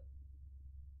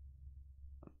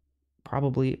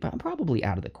probably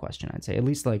out of the question. I'd say at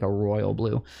least like a royal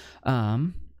blue.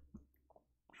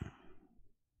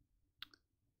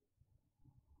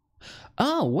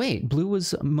 Oh wait, blue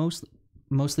was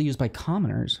mostly used by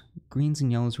commoners. Greens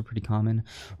and yellows were pretty common,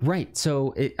 right?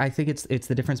 So I think it's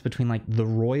the difference between like the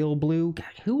royal blue. God,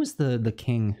 who was the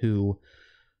king who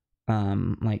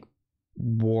like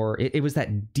wore it? It was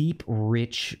that deep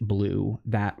rich blue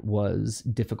that was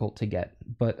difficult to get,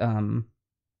 but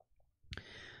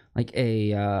like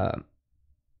I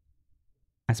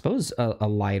suppose a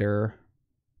lighter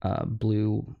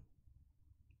blue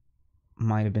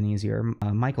might have been easier.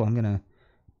 Michael, I'm gonna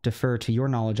defer to your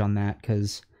knowledge on that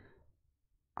because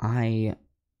I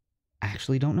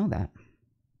actually don't know that.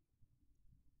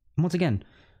 Once again,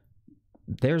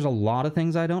 there's a lot of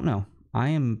things I don't know. I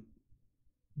am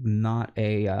not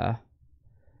a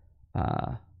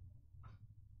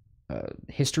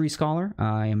history scholar.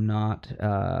 I am not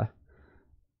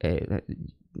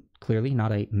clearly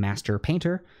not a master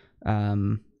painter.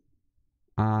 I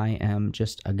am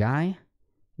just a guy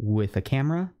with a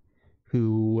camera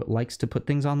who likes to put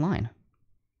things online.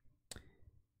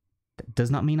 That does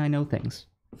not mean I know things.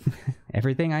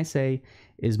 Everything I say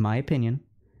is my opinion,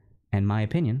 and my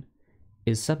opinion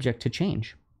is subject to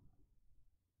change.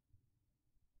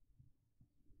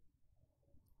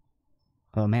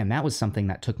 Oh man, that was something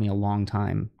that took me a long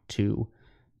time to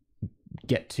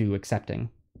get to accepting,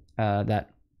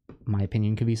 that my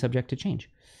opinion could be subject to change.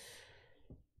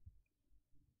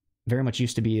 Very much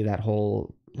used to be that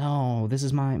whole, no, this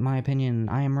is my opinion,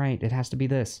 I am right, it has to be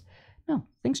this. No,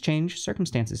 things change,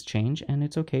 circumstances change, and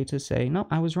it's okay to say, no,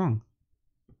 I was wrong.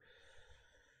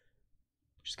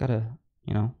 Just gotta,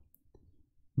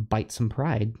 bite some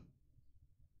pride.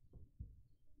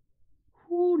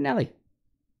 Ooh, Nelly.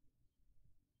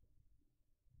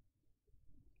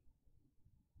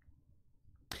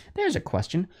 There's a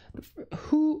question.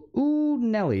 Ooh,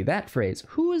 Nelly, that phrase.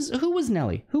 Who was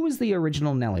Nelly? Who was the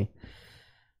original Nelly?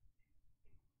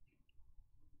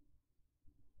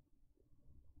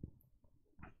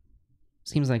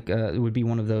 Seems like it would be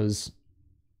one of those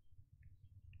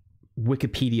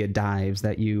Wikipedia dives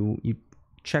that you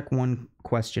check one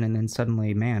question and then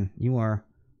suddenly, man, you are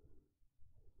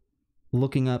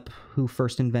looking up who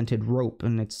first invented rope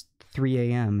and it's 3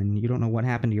 a.m. and you don't know what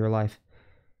happened to your life.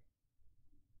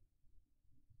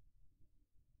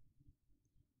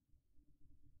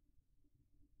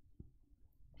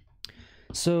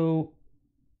 So,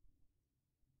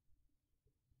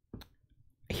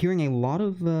 hearing a lot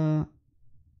of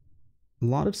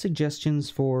suggestions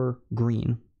for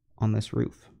green on this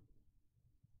roof.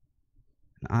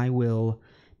 I will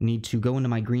need to go into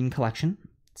my green collection,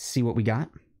 see what we got.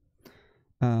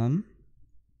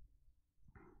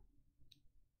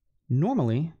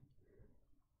 Normally,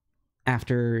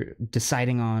 after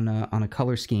deciding on a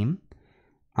color scheme,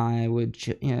 I would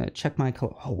check my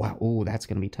oh wow, oh that's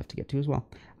gonna be tough to get to as well.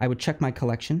 I would check my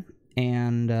collection,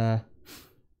 and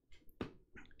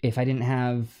if I didn't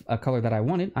have a color that I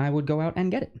wanted, I would go out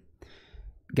and get it.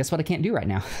 Guess what I can't do right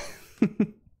now?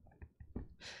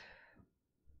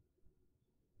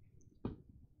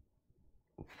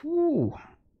 Ooh,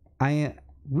 I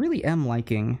really am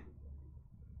liking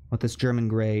what this German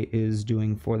gray is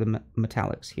doing for the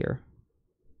metallics here.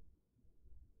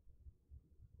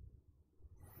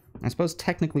 I suppose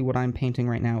technically what I'm painting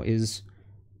right now is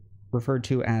referred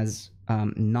to as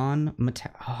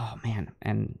non-metallic. Oh man,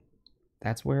 and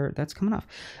that's where that's coming off.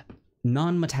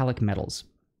 Non-metallic metals.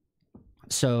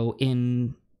 So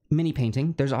in mini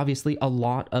painting, there's obviously a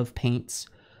lot of paints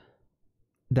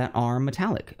that are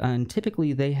metallic, and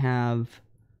typically they have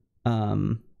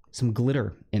some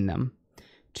glitter in them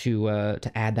to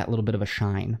add that little bit of a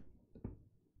shine.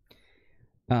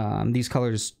 These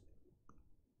colors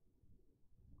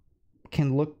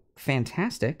can look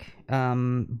fantastic,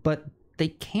 but they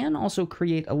can also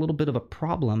create a little bit of a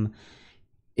problem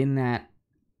in that,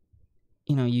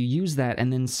 you use that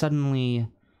and then suddenly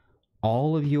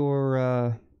all of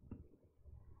your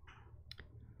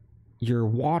your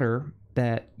water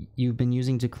that you've been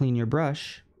using to clean your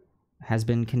brush has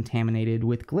been contaminated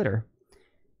with glitter.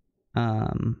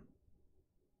 And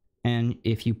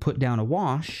if you put down a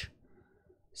wash,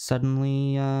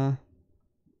 suddenly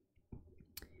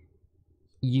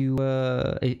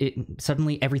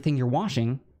suddenly everything you're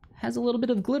washing has a little bit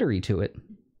of glittery to it.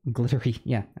 Glittery,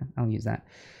 yeah, I'll use that.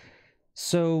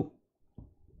 So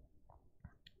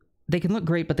they can look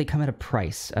great, but they come at a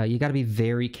price. You got to be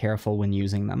very careful when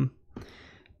using them.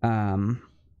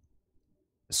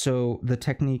 So the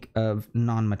technique of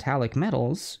non-metallic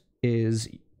metals is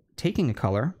taking a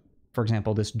color, for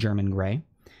example, this German gray,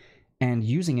 and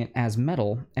using it as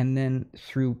metal, and then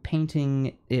through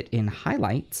painting it in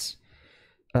highlights,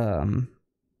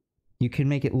 you can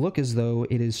make it look as though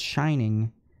it is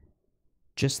shining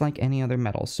just like any other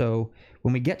metal. So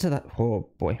when we get to that, oh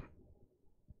boy,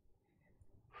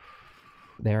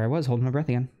 there I was holding my breath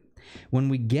again. When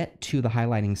we get to the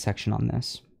highlighting section on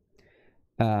this,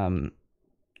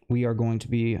 we are going to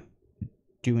be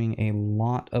doing a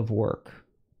lot of work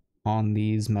on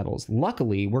these metals.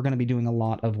 Luckily, we're going to be doing a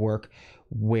lot of work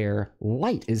where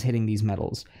light is hitting these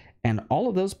metals. And all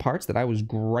of those parts that I was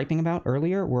griping about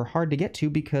earlier were hard to get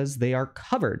to because they are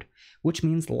covered, which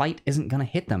means light isn't going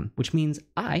to hit them, which means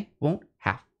I won't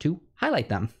have to highlight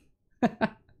them.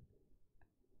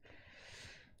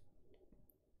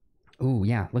 Ooh,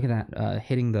 yeah, look at that,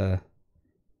 hitting the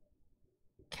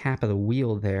cap of the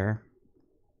wheel there.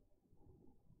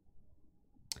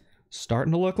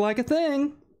 Starting to look like a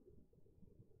thing.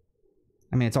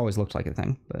 I mean, it's always looked like a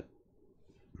thing, but...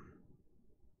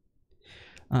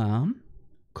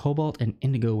 Cobalt and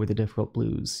indigo were the difficult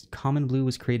blues. Common blue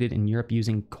was created in Europe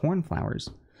using cornflowers.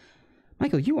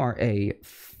 Michael, you are a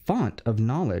font of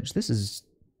knowledge. This is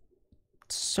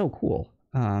so cool.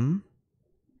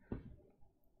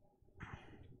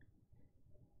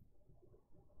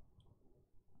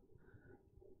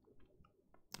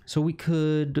 So we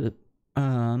could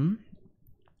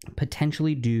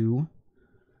potentially do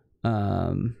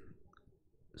some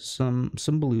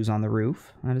blues on the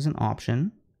roof. That is an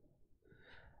option.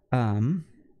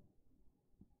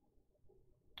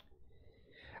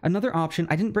 Another option,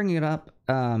 I didn't bring it up.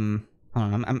 Hold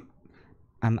on,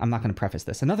 I'm not going to preface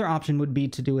this. Another option would be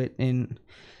to do it in,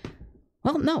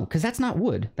 well, no, because that's not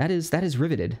wood. That is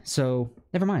riveted. So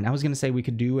never mind. I was going to say we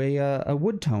could do a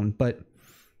wood tone, but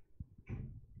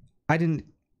I didn't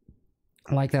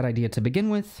like that idea to begin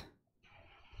with.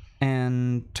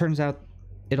 And turns out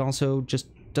it also just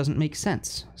doesn't make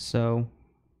sense. So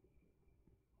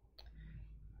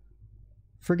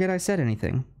forget I said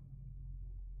anything.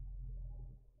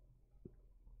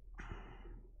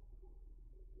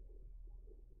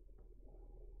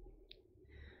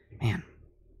 Man.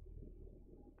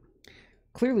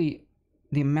 Clearly,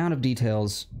 the amount of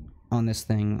details on this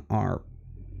thing are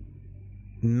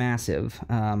massive.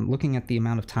 Looking at the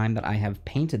amount of time that I have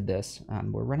painted this,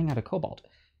 we're running out of cobalt.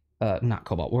 Not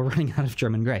cobalt, we're running out of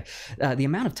German gray. The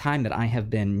amount of time that I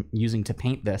have been using to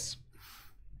paint this,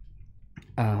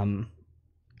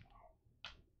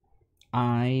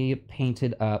 I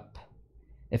painted up,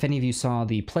 if any of you saw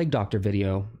the Plague Doctor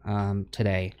video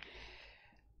today,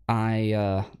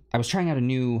 I was trying out a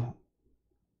new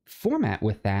format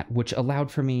with that, which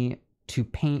allowed for me to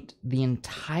paint the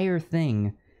entire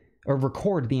thing, or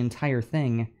record the entire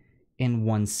thing in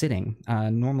one sitting.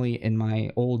 Normally in my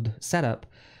old setup,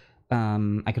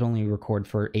 I could only record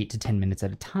for 8 to 10 minutes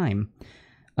at a time,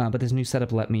 but this new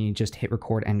setup let me just hit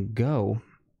record and go.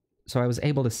 So I was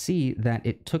able to see that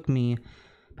it took me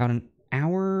about an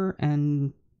hour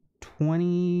and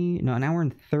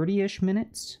 30-ish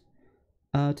minutes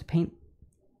to paint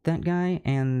that guy,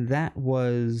 and that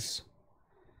was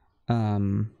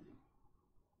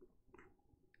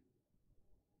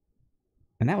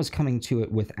coming to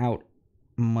it without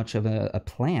much of a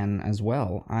plan as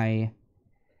well. I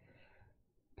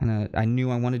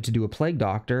knew I wanted to do a Plague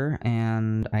Doctor,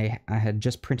 and I had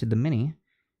just printed the mini,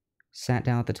 sat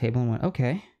down at the table and went,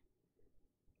 okay,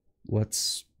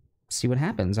 let's see what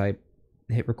happens. I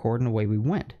hit record and away we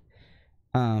went.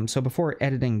 So before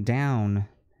editing down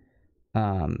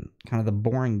kind of the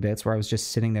boring bits where I was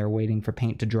just sitting there waiting for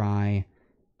paint to dry,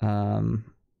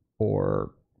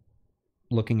 or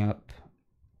looking up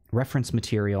reference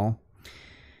material,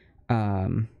 yeah,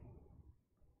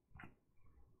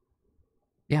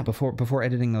 before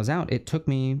editing those out, it took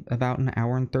me about an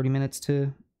hour and 30 minutes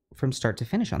from start to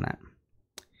finish on that.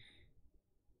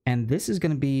 And this is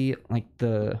going to be like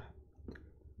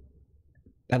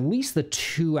at least the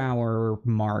 2-hour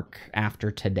mark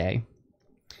after today.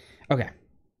 Okay.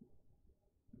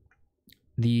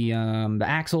 The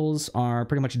axles are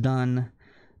pretty much done.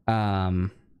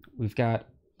 we've got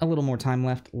a little more time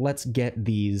left. Let's get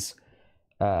these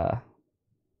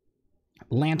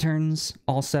lanterns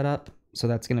all set up. So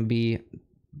that's going to be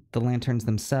the lanterns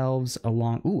themselves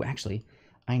along... Ooh, actually,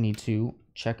 I need to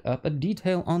check up a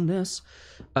detail on this.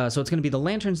 So it's going to be the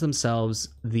lanterns themselves,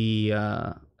 the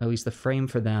at least the frame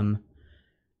for them.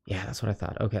 Yeah, that's what I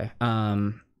thought. Okay.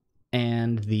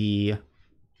 And the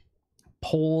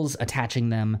poles attaching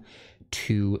them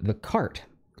to the cart.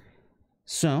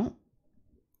 So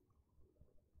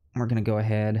we're going to go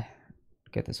ahead,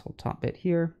 get this whole top bit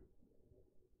here.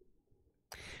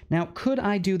 Now, could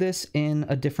I do this in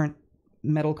a different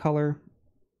metal color?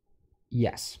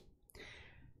 Yes.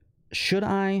 Should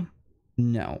I?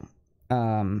 No.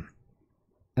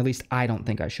 At least I don't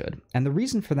think I should. And the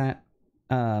reason for that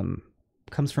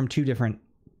comes from two different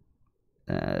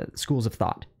schools of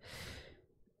thought.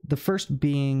 The first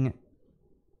being,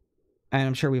 and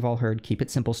I'm sure we've all heard, keep it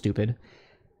simple, stupid.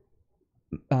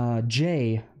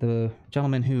 Jay, the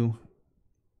gentleman who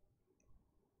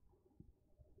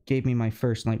gave me my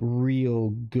first like real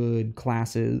good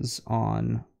classes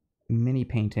on mini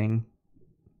painting,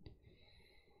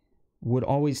 would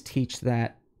always teach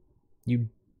that you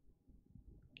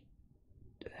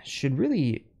should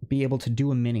really be able to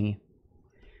do a mini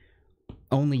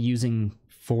only using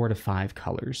 4 to 5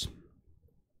 colors.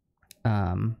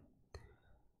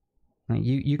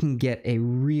 You can get a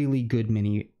really good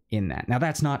mini in that. Now,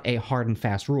 that's not a hard and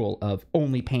fast rule of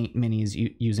only paint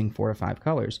minis using 4 or 5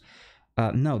 colors.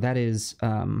 No, that is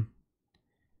kind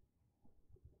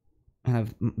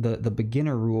of the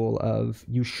beginner rule of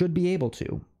you should be able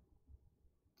to.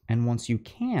 And once you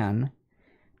can,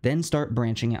 then start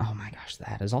branching out. Oh my gosh,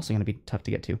 that is also going to be tough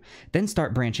to get to. Then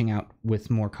start branching out with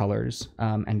more colors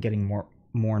and getting more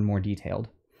and more detailed.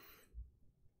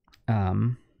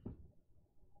 There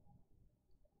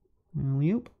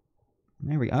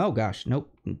we go. Oh gosh,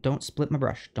 nope. Don't split my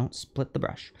brush. Don't split the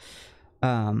brush.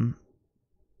 And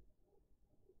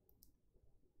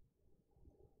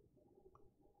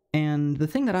the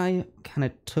thing that I kind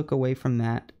of took away from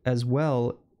that as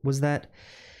well was that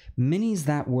minis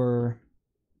that were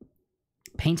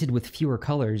painted with fewer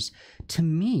colors, to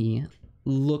me,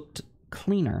 looked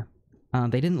cleaner.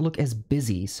 They didn't look as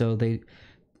busy, so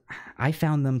I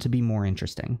found them to be more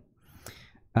interesting.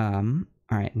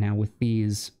 All right, now with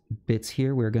these bits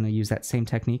here, we're going to use that same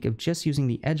technique of just using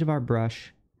the edge of our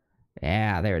brush.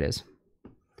 Yeah, there it is.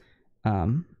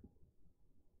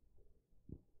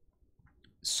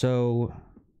 So,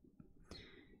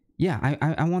 yeah,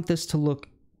 I want this to look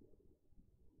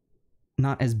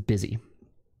not as busy.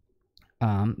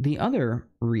 The other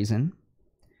reason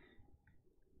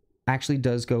actually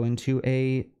does go into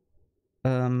a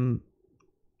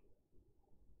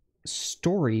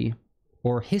story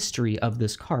or history of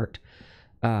this cart.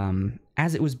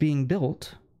 As it was being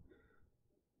built,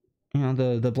 you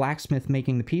know, the blacksmith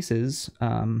making the pieces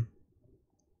was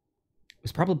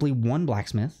probably one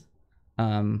blacksmith,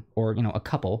 or, you know, a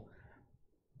couple,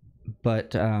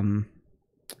 but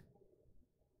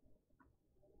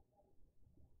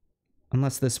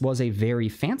unless this was a very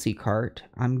fancy cart,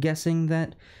 I'm guessing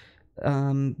that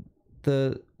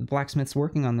the blacksmiths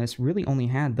working on this really only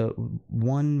had the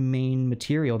one main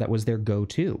material that was their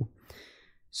go-to.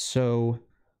 So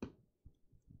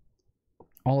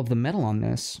all of the metal on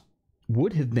this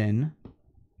would have been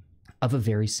of a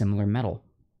very similar metal.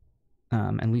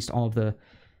 At least all of the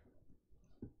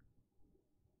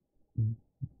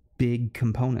big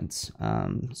components.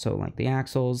 So like the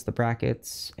axles, the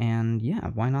brackets, and yeah,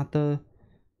 why not the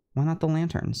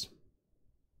lanterns?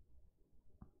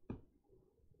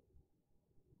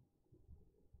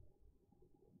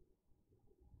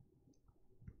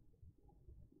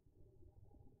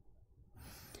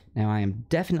 Now I am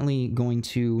definitely going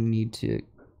to need to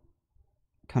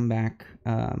come back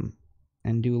and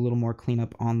do a little more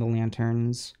cleanup on the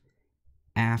lanterns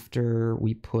after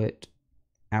we put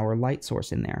our light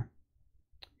source in there.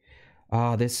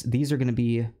 These are going to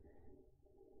be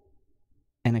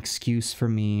an excuse for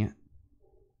me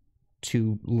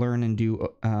to learn and do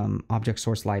object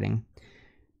source lighting,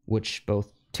 which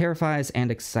both terrifies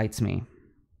and excites me.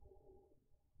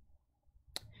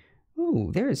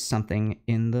 Ooh, there is something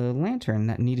in the lantern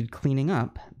that needed cleaning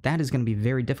up. That is going to be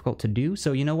very difficult to do.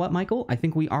 So you know what, Michael? I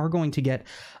think we are going to get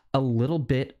a little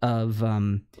bit of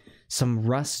some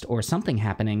rust or something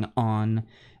happening on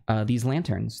these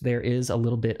lanterns. There is a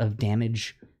little bit of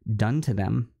damage done to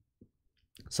them.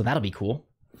 So that'll be cool.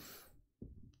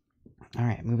 All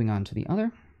right, moving on to the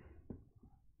other.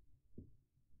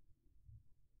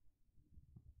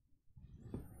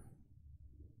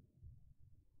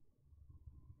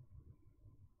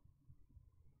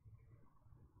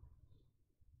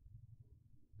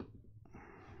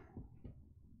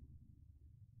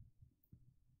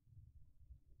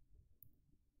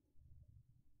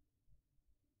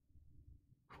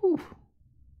 Whew.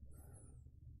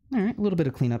 All right, a little bit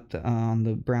of cleanup on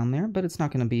the brown there, but it's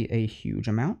not going to be a huge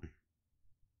amount.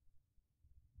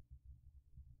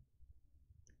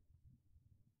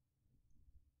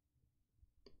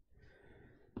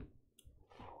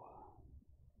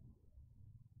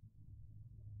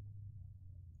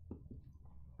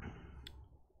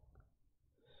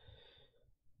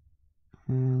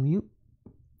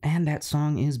 And that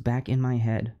song is back in my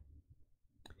head.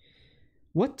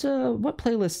 What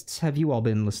playlists have you all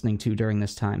been listening to during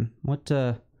this time? What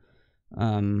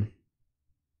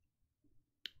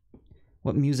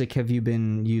music have you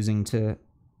been using to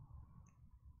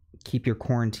keep your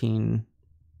quarantine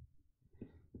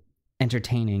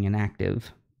entertaining and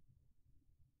active?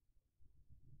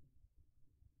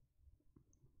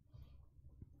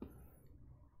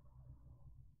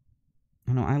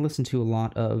 I listen to a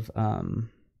lot of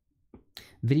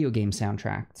video game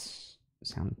soundtracks.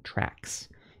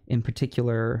 In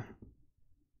particular,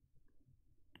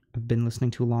 I've been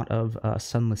listening to a lot of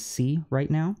Sunless Sea right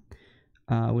now,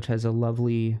 which has a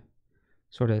lovely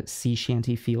sort of sea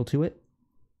shanty feel to it.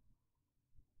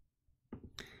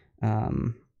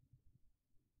 And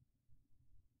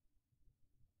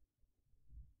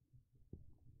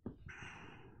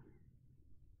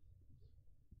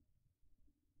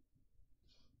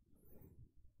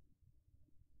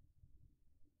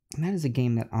that is a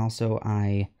game that also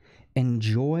I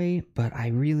enjoy, but I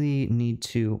really need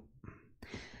to...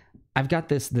 I've got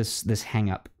this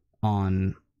hang up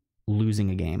on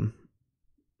losing a game.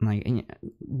 Like,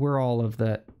 we're all of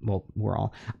that...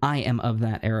 Well, I am of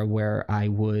that era where I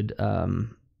would,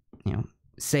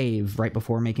 save right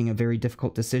before making a very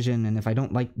difficult decision, and if I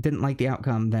didn't like the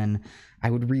outcome, then I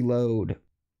would reload,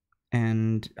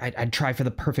 and I'd try for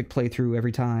the perfect playthrough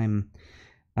every time.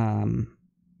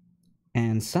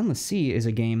 And Sunless Sea is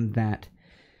a game that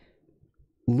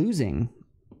losing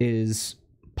is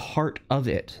part of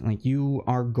it. Like, you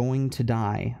are going to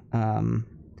die.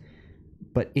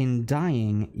 But in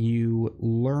dying, you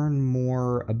learn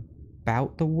more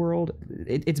about the world.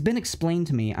 It's been explained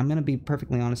to me. I'm going to be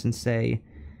perfectly honest and say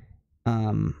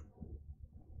it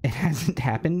hasn't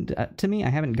happened to me. I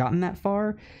haven't gotten that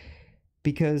far.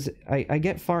 Because I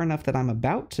get far enough that I'm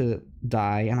about to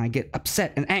die, and I get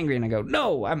upset and angry, and I go,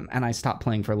 no! And I stop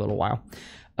playing for a little while.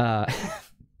 I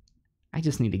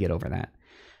just need to get over that.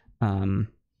 And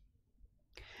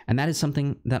that is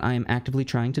something that I am actively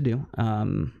trying to do.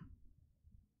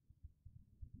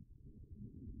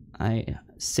 I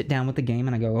sit down with the game,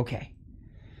 and I go, okay,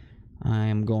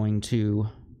 I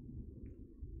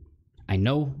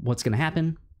know what's going to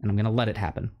happen, and I'm going to let it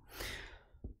happen.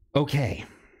 Okay.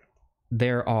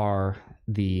 There are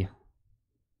the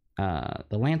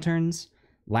lanterns.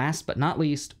 Last but not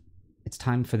least, it's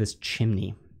time for this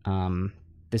chimney.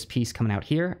 This piece coming out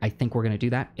here, I think we're going to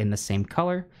do that in the same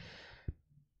color.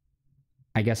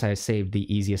 I guess I saved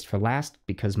the easiest for last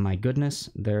because, my goodness,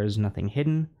 there's nothing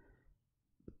hidden.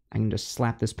 I can just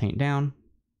slap this paint down.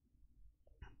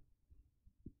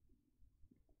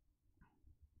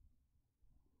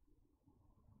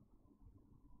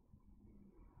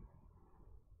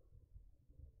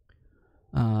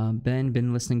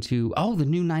 Been listening to, the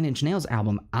new Nine Inch Nails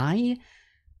album.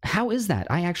 How is that?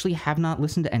 I actually have not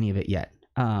listened to any of it yet.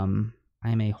 I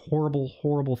am a horrible,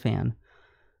 horrible fan.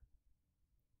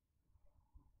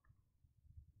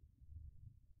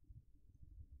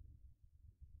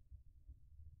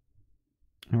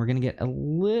 And we're going to get a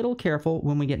little careful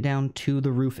when we get down to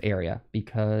the roof area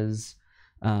because,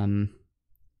 again,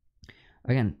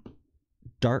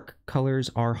 dark colors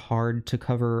are hard to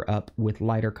cover up with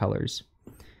lighter colors.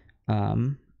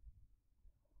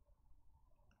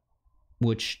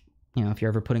 Which, if you're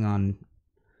ever putting on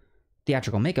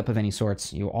theatrical makeup of any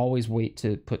sorts, you always wait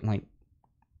to put, like,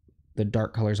 the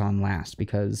dark colors on last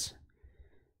because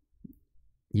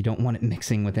you don't want it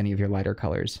mixing with any of your lighter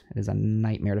colors. It is a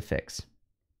nightmare to fix.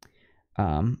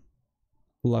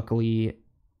 Luckily,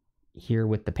 here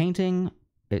with the painting,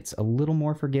 it's a little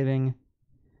more forgiving,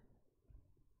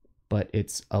 but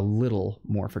it's a little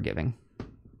more forgiving.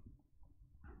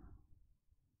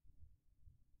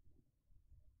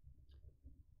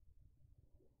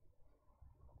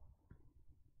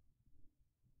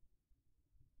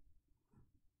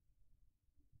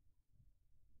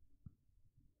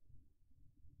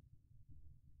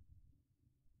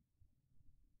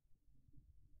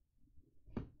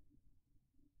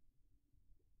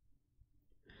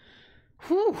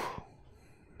 Whew.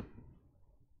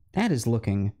 That is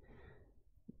looking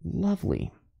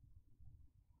lovely.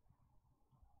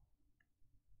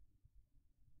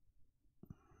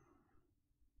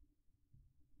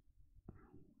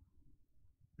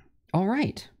 All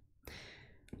right.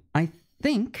 I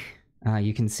think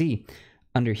you can see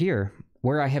under here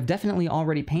where I have definitely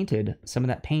already painted, some of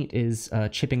that paint is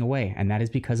chipping away, and that is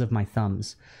because of my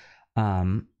thumbs.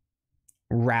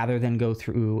 Rather than go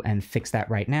through and fix that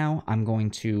right now, I'm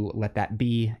going to let that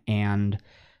be and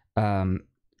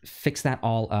fix that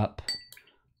all up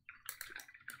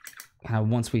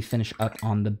once we finish up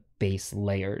on the base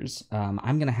layers.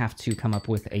 I'm going to have to come up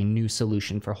with a new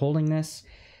solution for holding this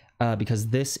because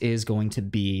this is going to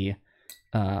be...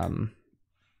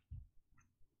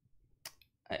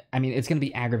 I mean, it's going to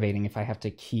be aggravating if I have to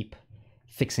keep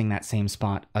fixing that same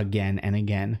spot again and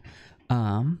again.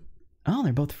 Oh,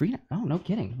 they're both free. Oh, no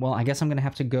kidding. Well, I guess I'm going to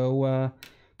have to go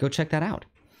check that out.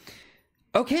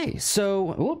 Okay,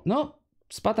 so... Oh, no.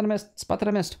 Spot that I missed. Spot that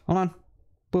I missed. Hold on.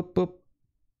 Boop, boop,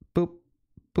 boop,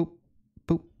 boop,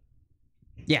 boop.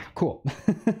 Yeah, cool.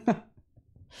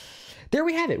 There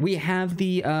we have it. We have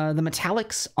the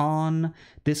metallics on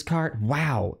this cart.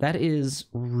 Wow, that is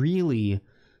really...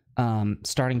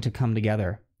 starting to come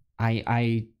together.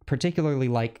 I particularly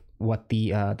like what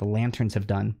the lanterns have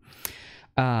done.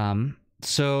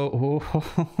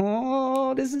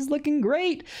 This is looking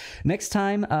great. Next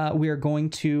time we are going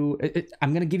to...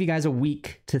 I'm going to give you guys a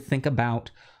week to think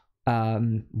about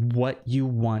what you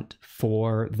want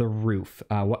for the roof,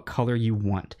 what color you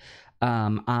want.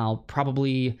 I'll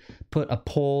probably put a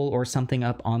poll or something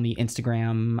up on the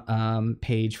Instagram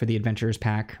page for the Adventurers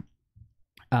Pack.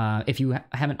 If you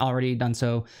haven't already done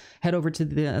so, head over to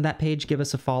that page, give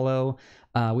us a follow.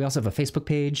 We also have a Facebook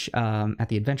page at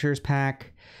the Adventurers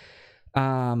Pack.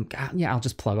 Yeah, I'll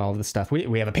just plug all of this stuff.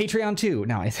 We have a Patreon too.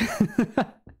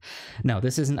 No,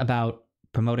 this isn't about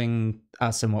promoting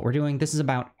us and what we're doing. This is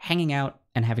about hanging out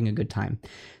and having a good time.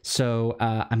 So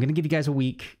I'm going to give you guys a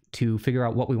week to figure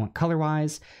out what we want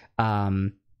color-wise.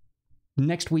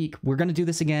 Next week, we're going to do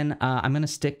this again. I'm going to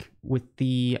stick with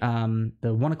the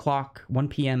 1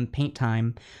 p.m. paint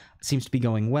time. Seems to be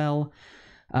going well.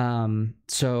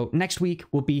 So next week,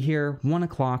 we'll be here 1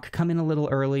 o'clock. Come in a little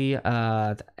early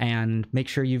and make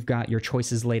sure you've got your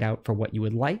choices laid out for what you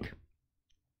would like.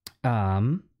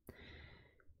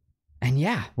 And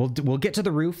yeah, we'll get to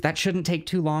the roof. That shouldn't take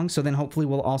too long. So then hopefully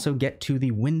we'll also get to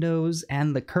the windows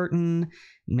and the curtain.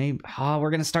 Maybe we're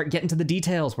gonna start getting to the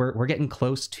details. We're getting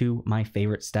close to my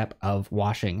favorite step of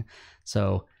washing.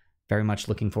 So very much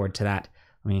looking forward to that.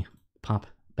 Let me pop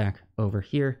back over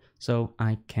here so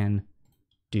I can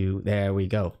do, there we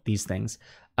go, these things.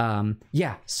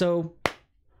 Yeah, so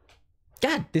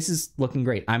God, this is looking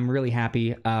great. I'm really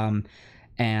happy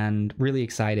and really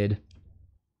excited.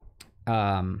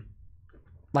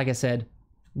 Like I said,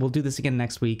 we'll do this again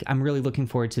next week. I'm really looking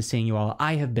forward to seeing you all.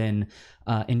 I have been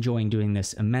enjoying doing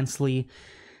this immensely.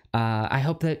 I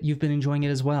hope that you've been enjoying it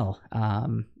as well.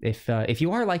 If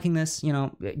you are liking this, you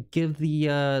know, give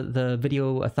the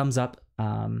video a thumbs up.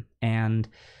 And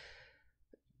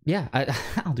yeah,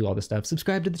 I'll do all this stuff.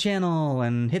 Subscribe to the channel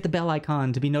and hit the bell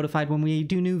icon to be notified when we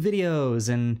do new videos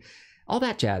and all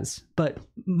that jazz. But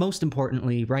most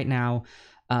importantly, right now,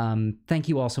 thank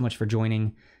you all so much for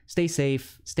joining. Stay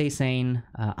safe, stay sane.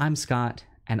 I'm Scott,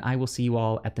 and I will see you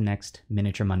all at the next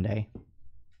Miniature Monday.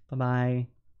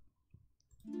 Bye-bye.